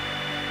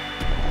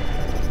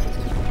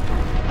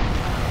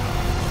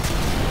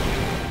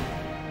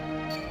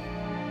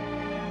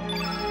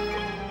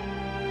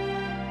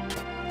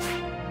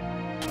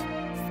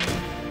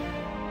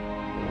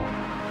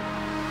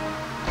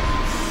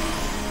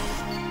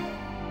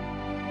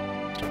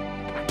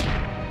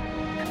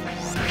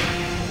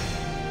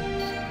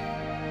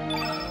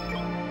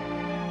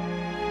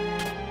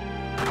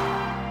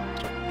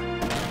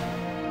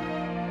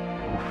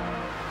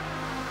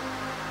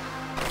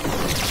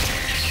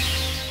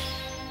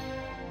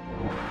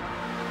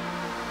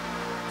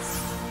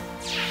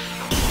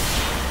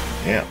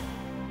 Damn.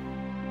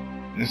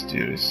 This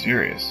dude is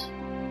serious.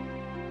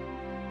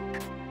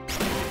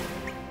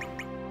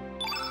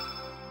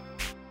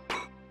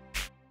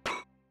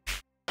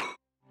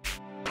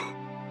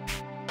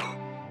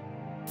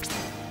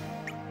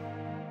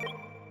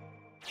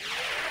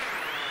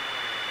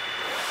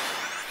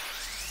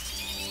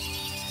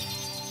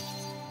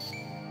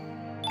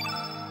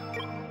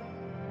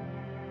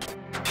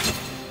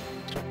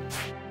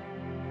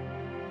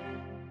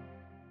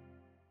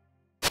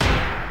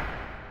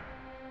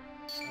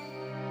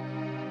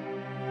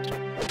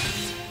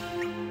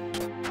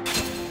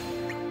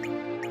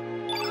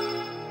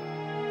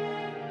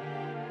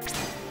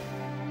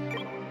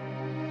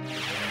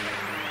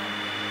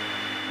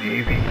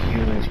 Maybe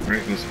healing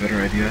Sprig was a better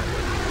idea.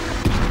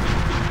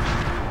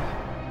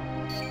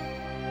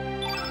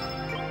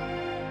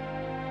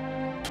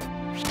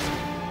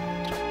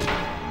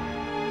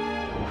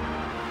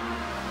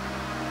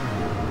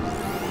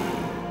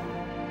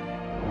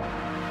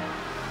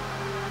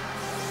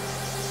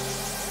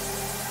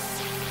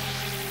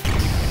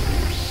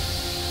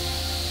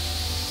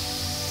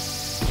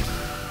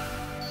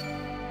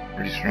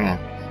 Pretty strong.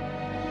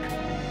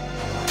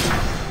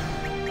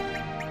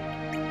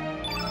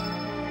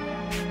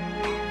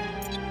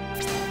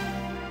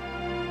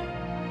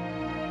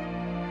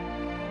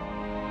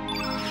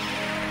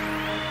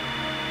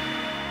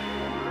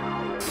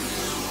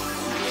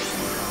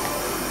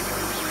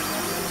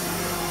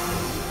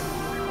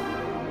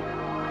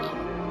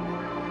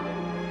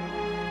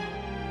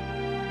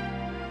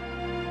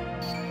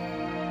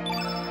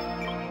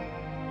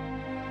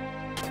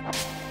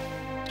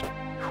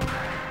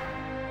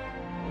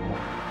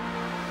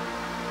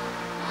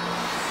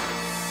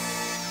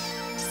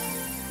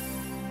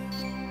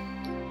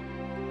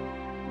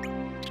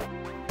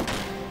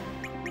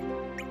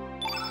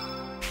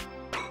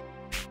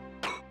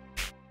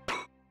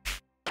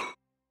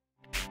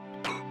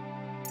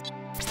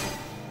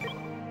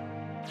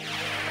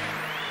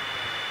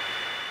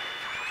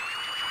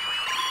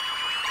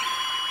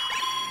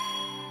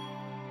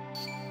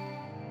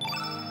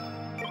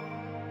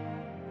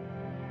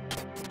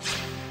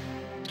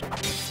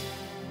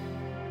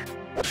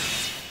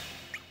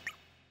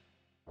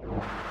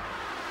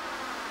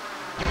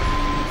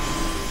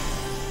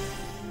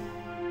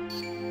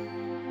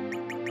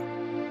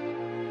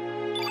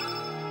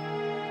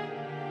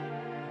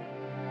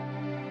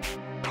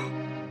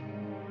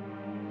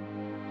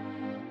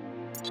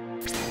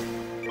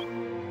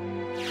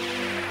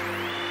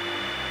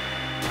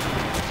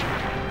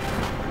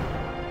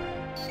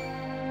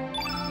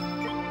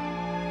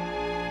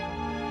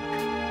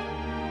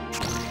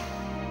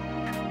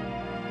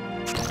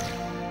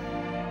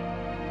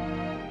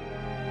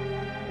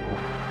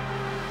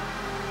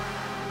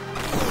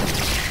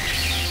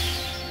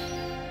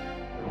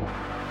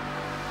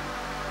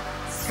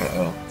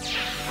 Uh-oh.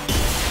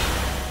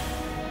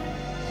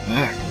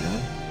 Fuck,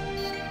 man.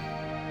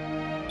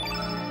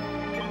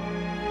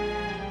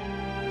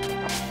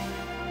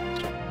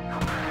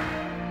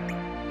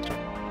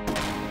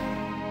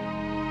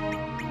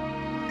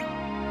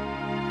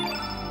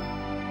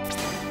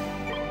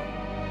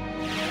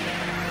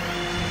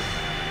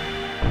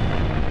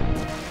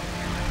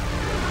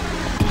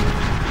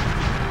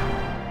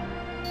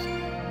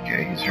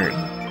 Okay, he's hurting.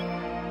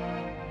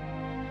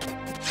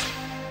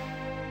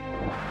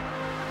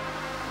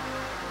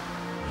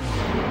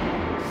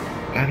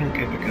 I don't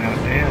give a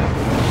goddamn.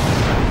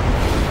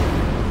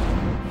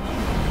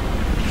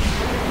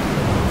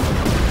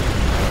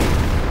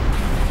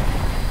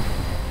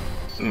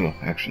 Oh,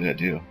 actually I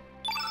do.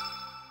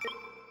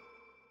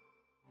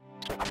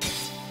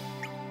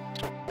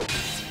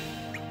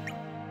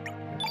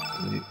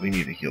 We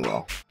need to heal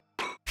all.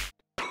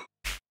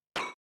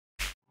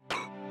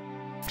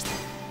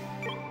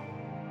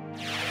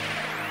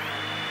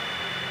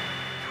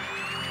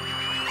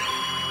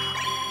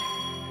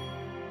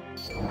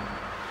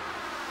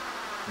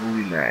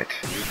 Holy night.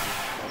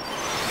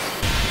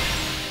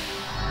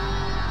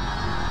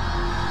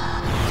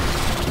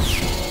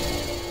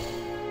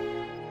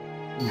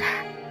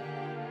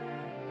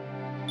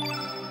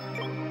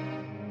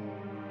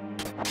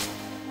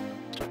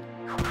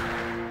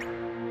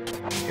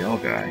 Yell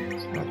guy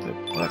is not the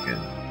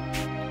fucking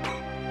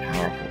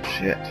powerful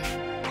shit.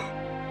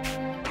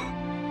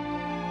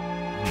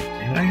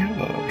 Can I have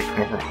a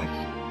recover like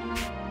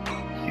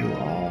heal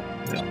all?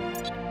 No.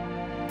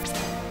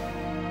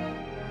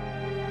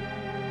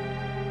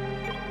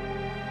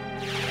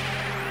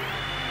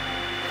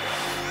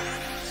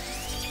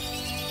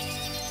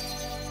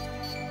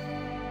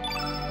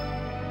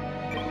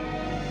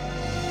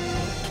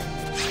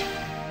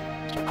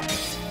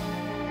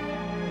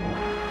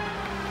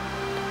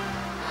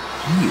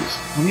 Jeez,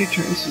 how many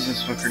turns does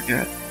this fucker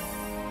get?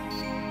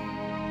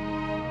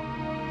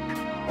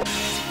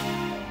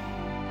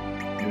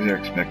 Maybe they're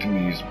expecting me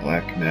to use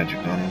black magic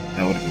on him.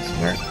 That would have been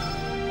smart.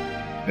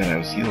 Bet I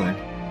was healing.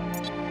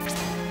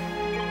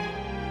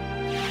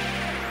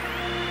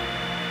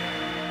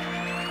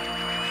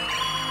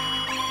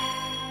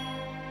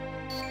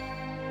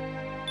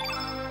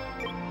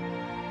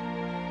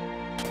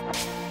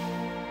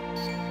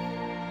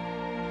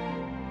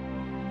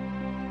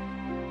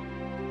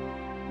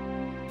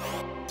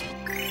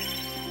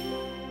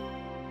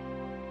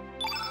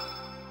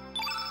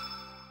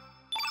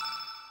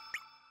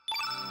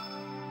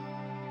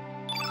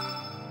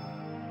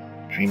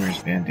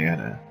 Dreamer's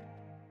bandana.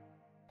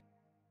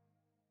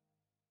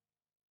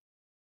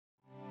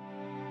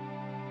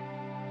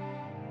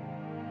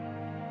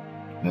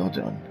 Well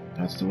done.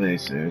 That's the way,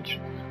 Sage.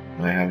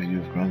 I have you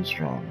have grown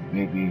strong.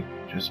 Maybe,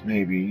 just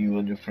maybe, you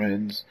and your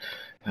friends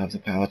have the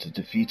power to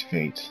defeat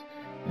fate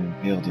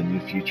and build a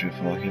new future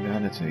for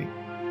humanity.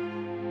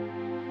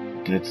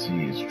 The Dead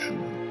Sea is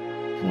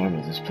true. Form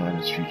of this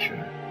planet's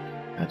future.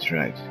 That's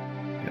right.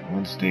 At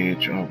one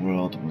stage, our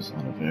world was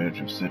on the verge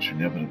of such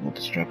inevitable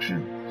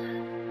destruction.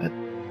 That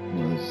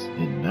was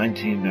in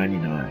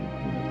 1999,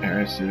 when a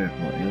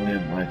parasitical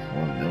alien life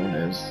form known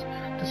as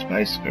the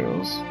Spice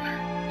Girls,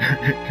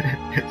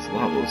 its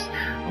Lavos,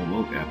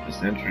 awoke after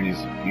centuries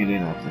of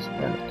feeding off this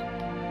planet.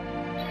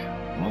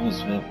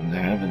 Lavos fell from the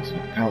heavens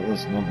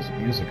countless numbers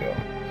of years ago,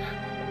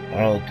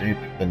 piled deep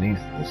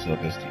beneath the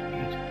surface to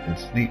eat and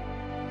sleep.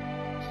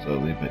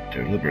 Slowly but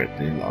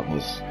deliberately,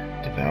 Lavos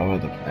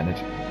devoured the planet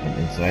from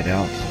inside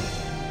out,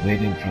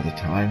 waiting for the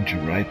time to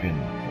ripen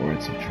for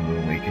its true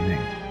awakening.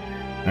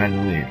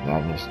 Finally,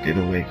 Lavos did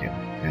awaken,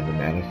 and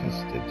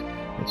manifested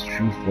its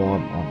true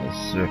form on the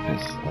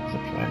surface of the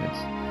planet.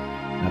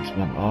 That's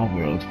when our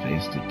world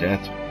faced a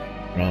death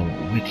from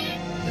which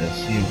there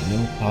seemed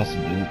no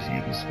possibility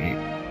of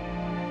escape.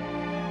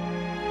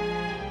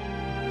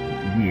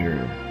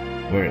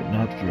 Were it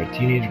not for a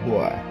teenage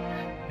boy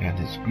and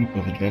his group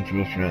of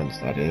adventurer friends,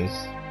 that is.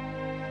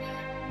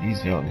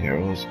 These young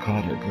heroes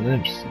caught a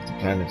glimpse of the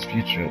planet's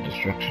future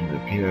destruction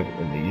that appeared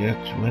in the year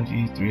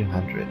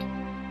 2300.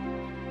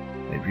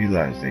 They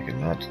realized they could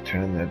not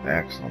turn their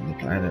backs on the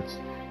planet,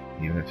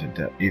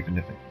 even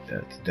if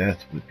its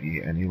death would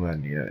be anywhere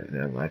near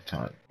their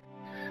lifetime.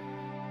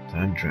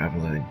 Time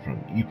traveling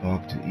from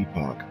epoch to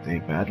epoch, they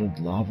battled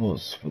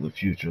Lavos for the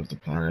future of the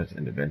planet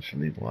and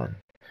eventually won.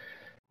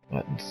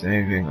 But in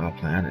saving our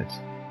planet,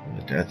 when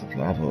the death of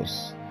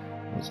Lavos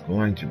was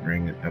going to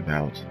bring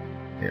about,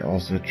 they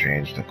also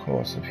changed the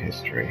course of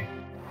history.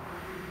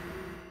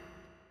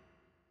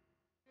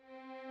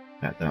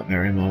 At that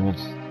very moment,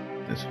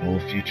 this whole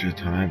future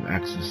time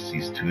axis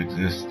ceased to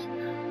exist.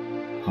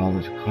 Call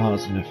it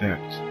cause and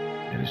effect.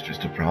 It is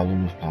just a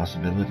problem of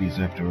possibilities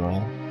after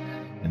all.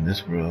 In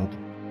this world,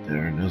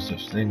 there are no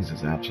such things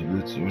as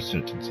absolutes or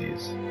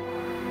certainties.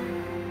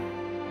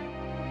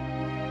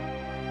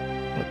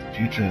 But the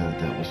future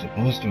that was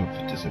supposed to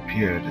have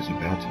disappeared is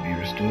about to be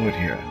restored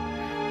here.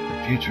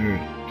 The future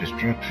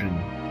destruction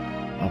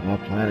of our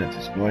planet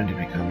is going to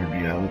become a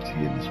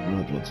reality in this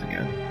world once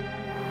again.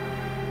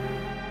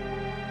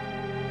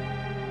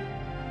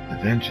 The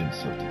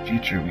vengeance of the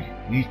future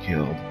we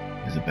killed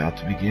is about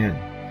to begin,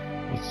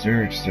 with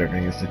Surge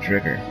serving as the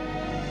trigger.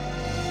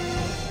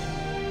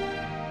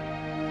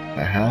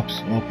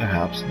 Perhaps or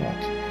perhaps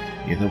not.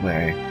 Either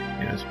way,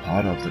 it is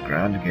part of the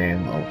grand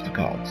game of the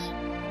gods.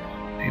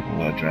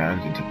 People are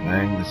dragged into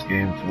playing this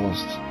game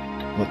forced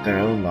to put their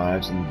own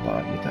lives on the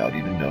line without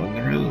even knowing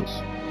the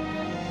rules.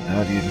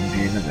 Without even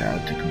being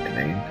allowed to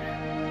complain,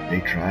 they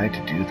try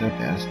to do their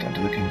best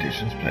under the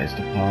conditions placed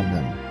upon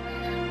them.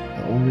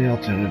 The only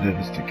alternative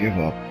is to give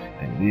up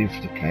and leave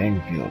the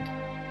playing field.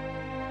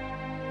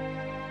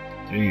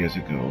 3 years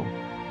ago,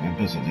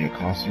 members of the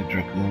accosted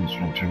dragoons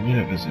from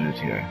Termina visited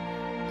here.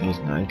 Those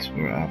knights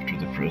were after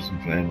the frozen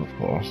flame, of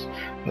course,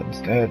 but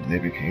instead they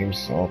became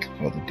salt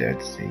for the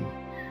Dead Sea.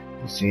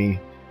 You see,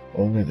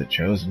 only the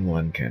chosen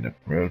one can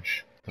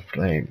approach the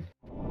flame.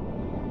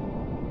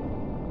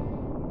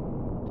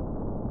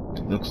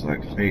 It looks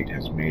like fate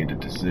has made a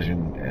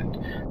decision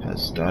and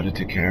has started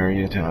to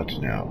carry it out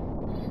now.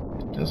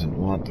 It doesn't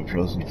want the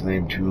frozen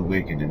flame to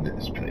awaken in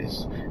this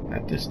place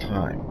at this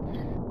time.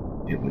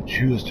 It would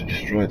choose to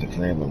destroy the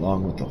flame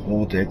along with the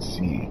whole Dead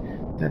Sea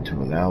than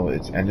to allow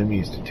its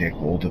enemies to take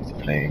hold of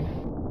the flame.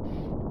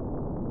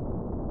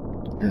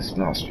 This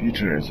lost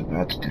future is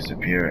about to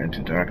disappear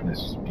into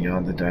darkness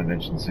beyond the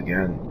dimensions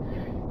again.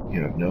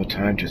 You have no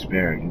time to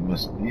spare. You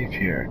must leave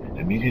here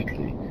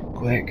immediately.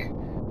 Quick,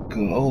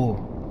 go!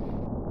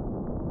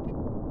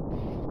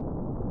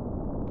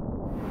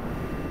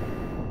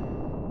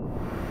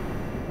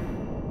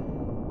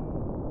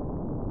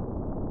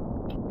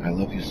 I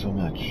love you so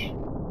much.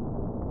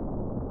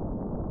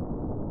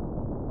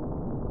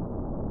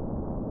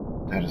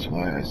 That is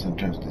why I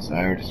sometimes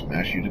desire to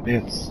smash you to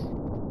bits.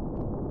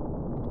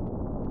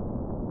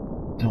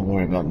 Don't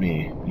worry about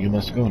me. You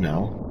must go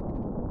now.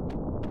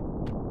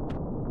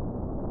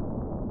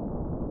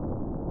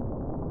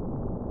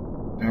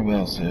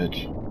 Farewell,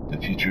 Sedge. The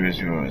future is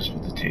yours for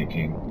the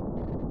taking.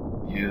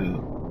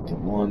 You, the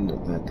one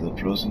that the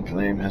frozen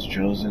flame has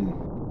chosen.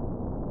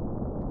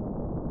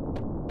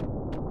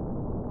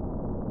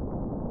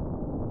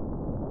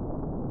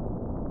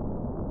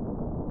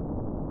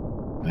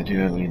 My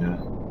dear Lena,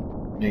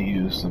 may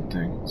you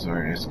something.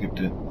 Sorry, I skipped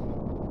it.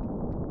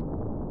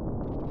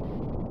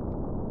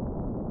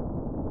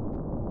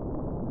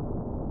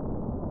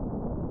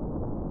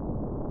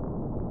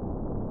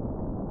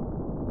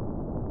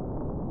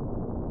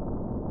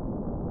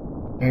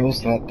 I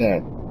always thought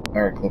that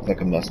arc looked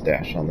like a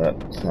mustache on that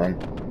sun.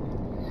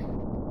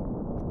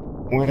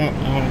 We don't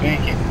know how to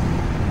make it.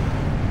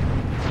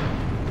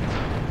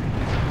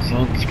 So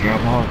let's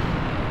grab on.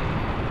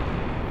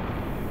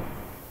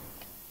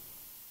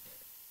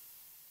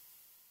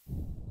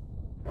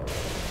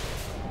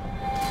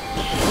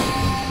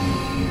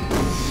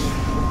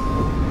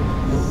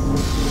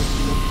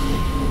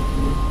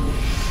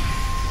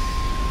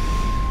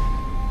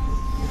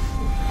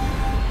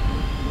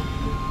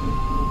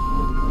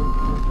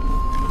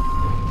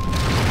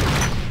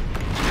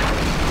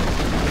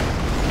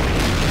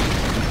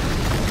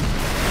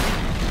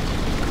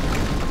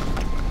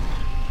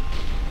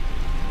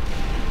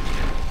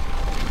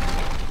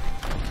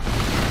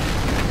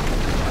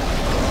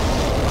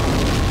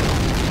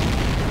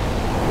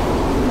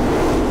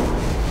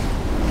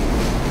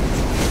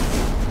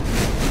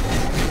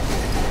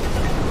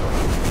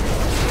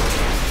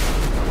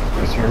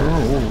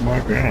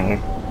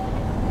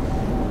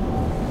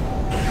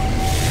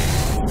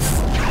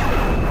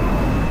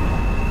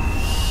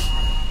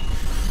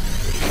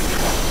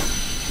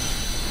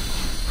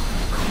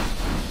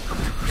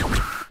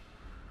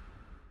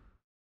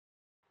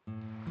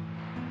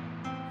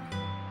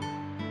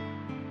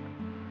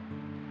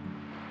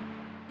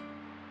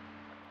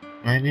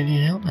 Why didn't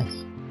you help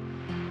us?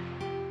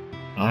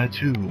 I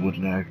too would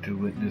like to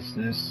witness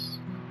this.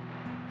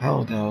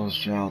 How thou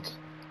shalt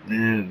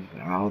live,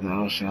 how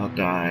thou shalt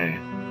die.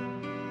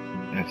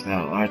 If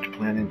thou art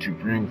planning to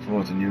bring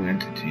forth a new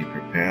entity,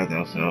 prepare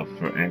thyself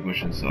for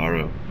anguish and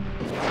sorrow.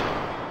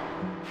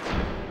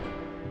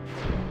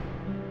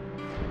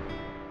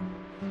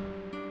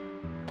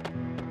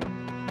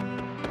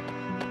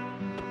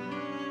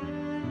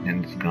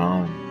 And it's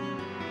gone.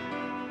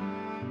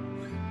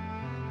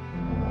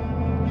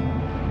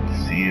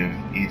 The Sea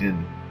of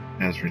Eden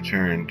has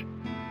returned.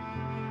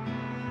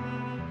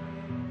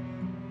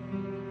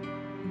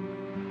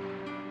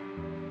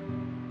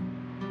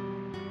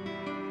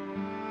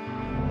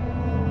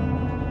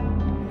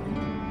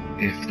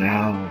 If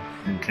thou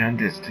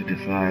intendest to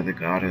defy the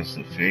goddess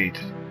of fate,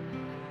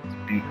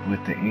 speak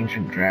with the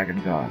ancient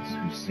dragon gods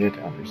who sit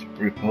on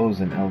repose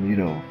in El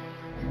Nido.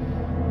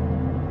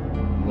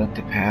 Let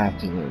the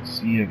path to the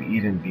Sea of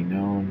Eden be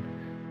known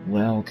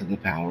well to the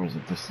powers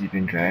of the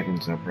sleeping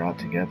dragons are brought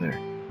together.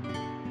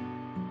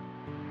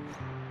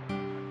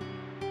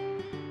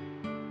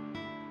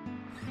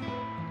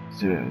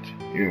 Sid,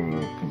 you're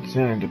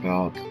concerned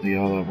about the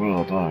other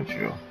world, aren't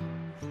you?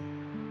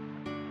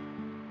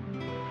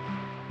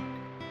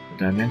 The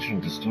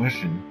dimensional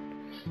distortion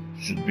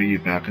should be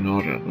back in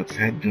order. Let's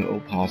head to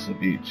Opasa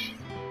Beach.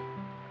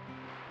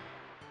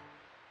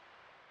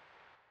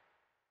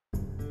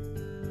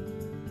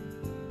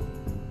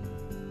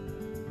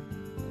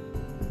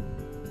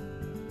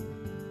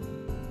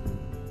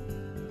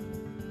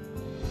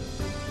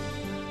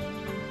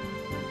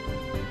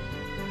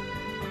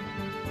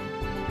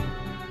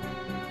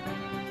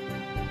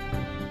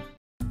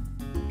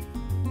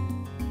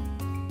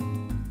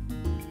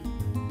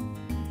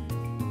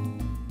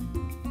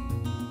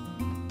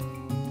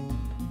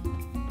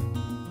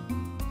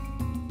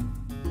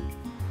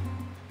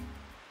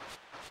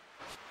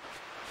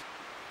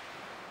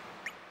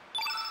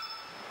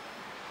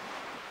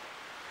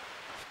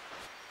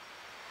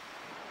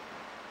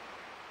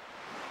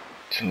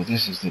 So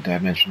this is the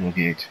dimensional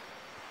gate.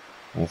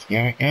 Let's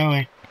get it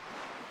going.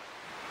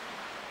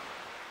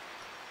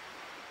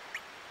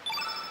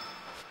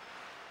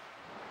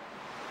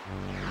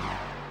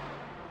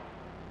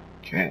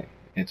 Okay,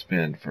 it's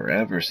been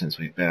forever since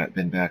we've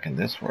been back in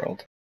this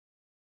world.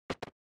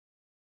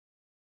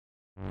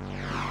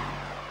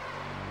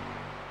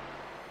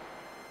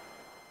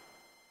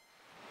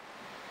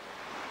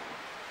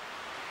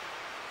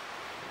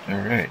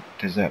 Alright,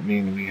 does that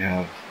mean we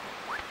have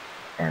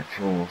our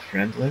full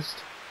friend list?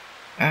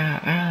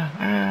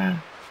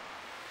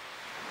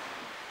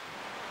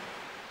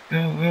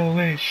 Go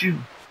away, shoot!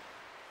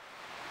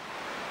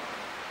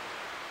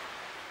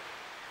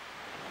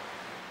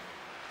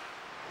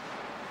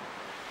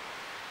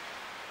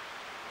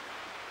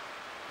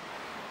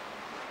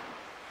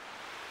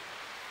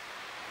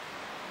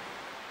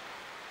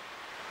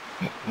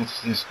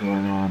 What's this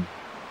going on?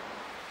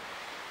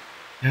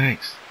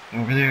 Yikes,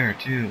 over there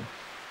too.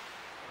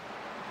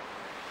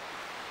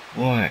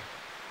 What?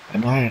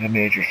 Am I in a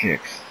major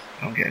fix?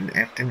 I'm getting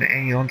F'd in the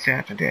A on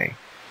Saturday.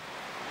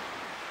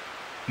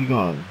 Be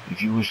gone,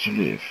 if you wish to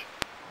live.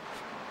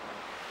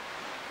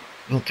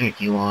 We'll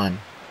take you on.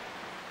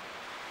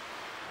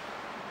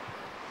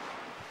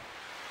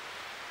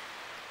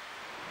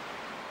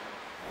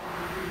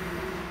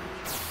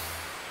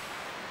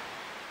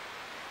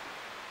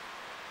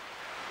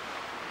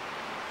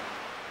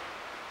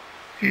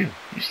 Phew,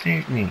 you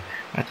saved me.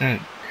 I thought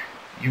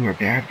you were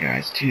bad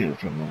guys too,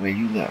 from the way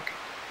you look.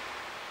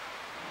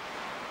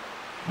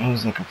 I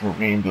was looking for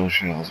rainbow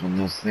shells when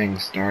those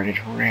things started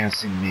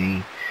harassing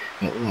me.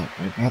 But look,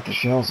 I got the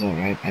shells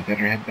alright. I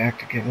better head back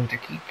to give them to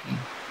Kiki.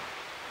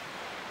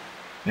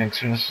 Thanks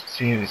for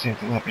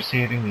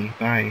saving me.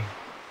 Bye.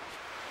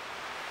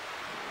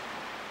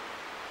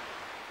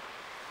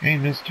 Hey,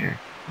 mister.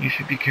 You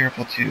should be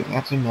careful too.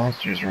 Lots of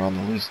monsters are on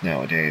the loose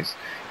nowadays.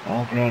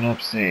 All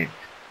grown-ups safe.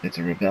 It's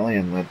a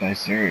rebellion led by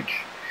Surge.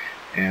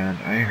 And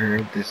I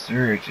heard this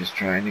Surge is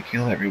trying to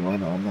kill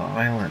everyone on the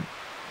island.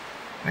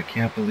 I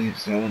can't believe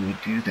someone would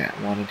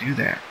want to do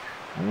that.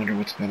 I wonder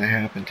what's going to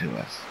happen to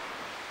us.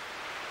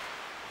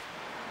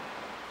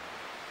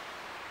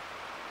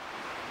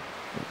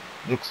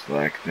 Looks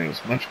like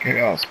there's much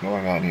chaos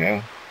going on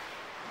here.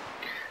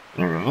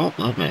 A revolt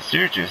led by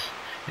Surges.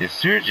 Is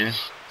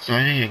Surges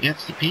siding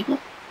against the people?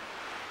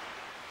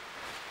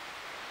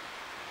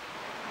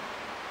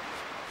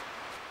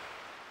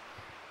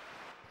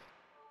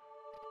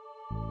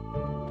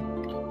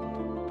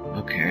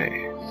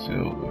 Okay, so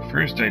the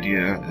first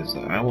idea is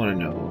that I want to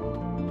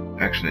know...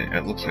 Actually,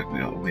 it looks like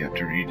we have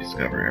to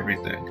rediscover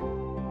everything.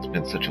 It's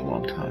been such a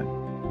long time.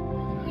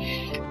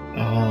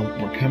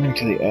 We're coming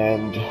to the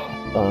end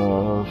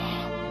of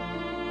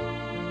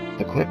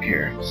the clip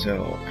here,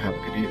 so have a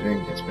good evening.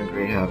 It's been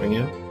great having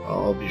you.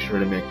 I'll be sure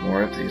to make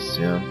more of these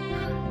soon.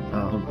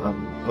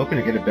 I'm hoping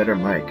to get a better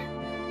mic.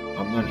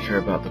 I'm not sure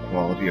about the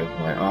quality of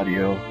my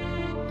audio.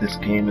 This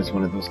game is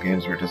one of those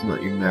games where it doesn't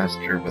let you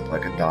master with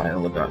like a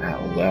dial about how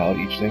loud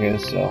each thing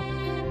is, so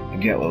you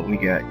get what we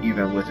get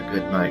even with a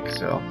good mic,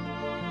 so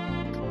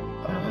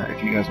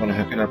if you guys want to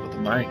hook it up with a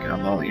mic,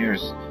 I'm all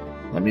ears.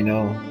 Let me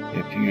know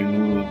if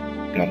you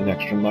got an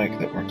extra mic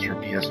that works for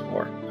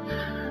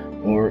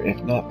PS4. Or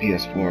if not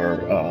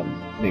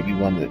PS4, maybe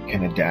one that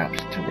can adapt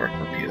to work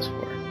for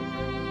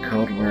PS4.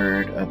 Code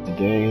word of the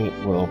day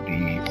will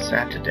be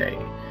Saturday.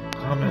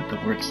 Comment the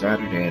word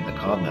Saturday in the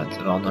comments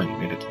and I'll know you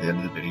made it to the end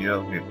of the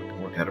video. Maybe we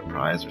can work out a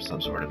prize or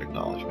some sort of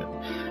acknowledgement.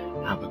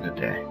 Have a good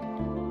day.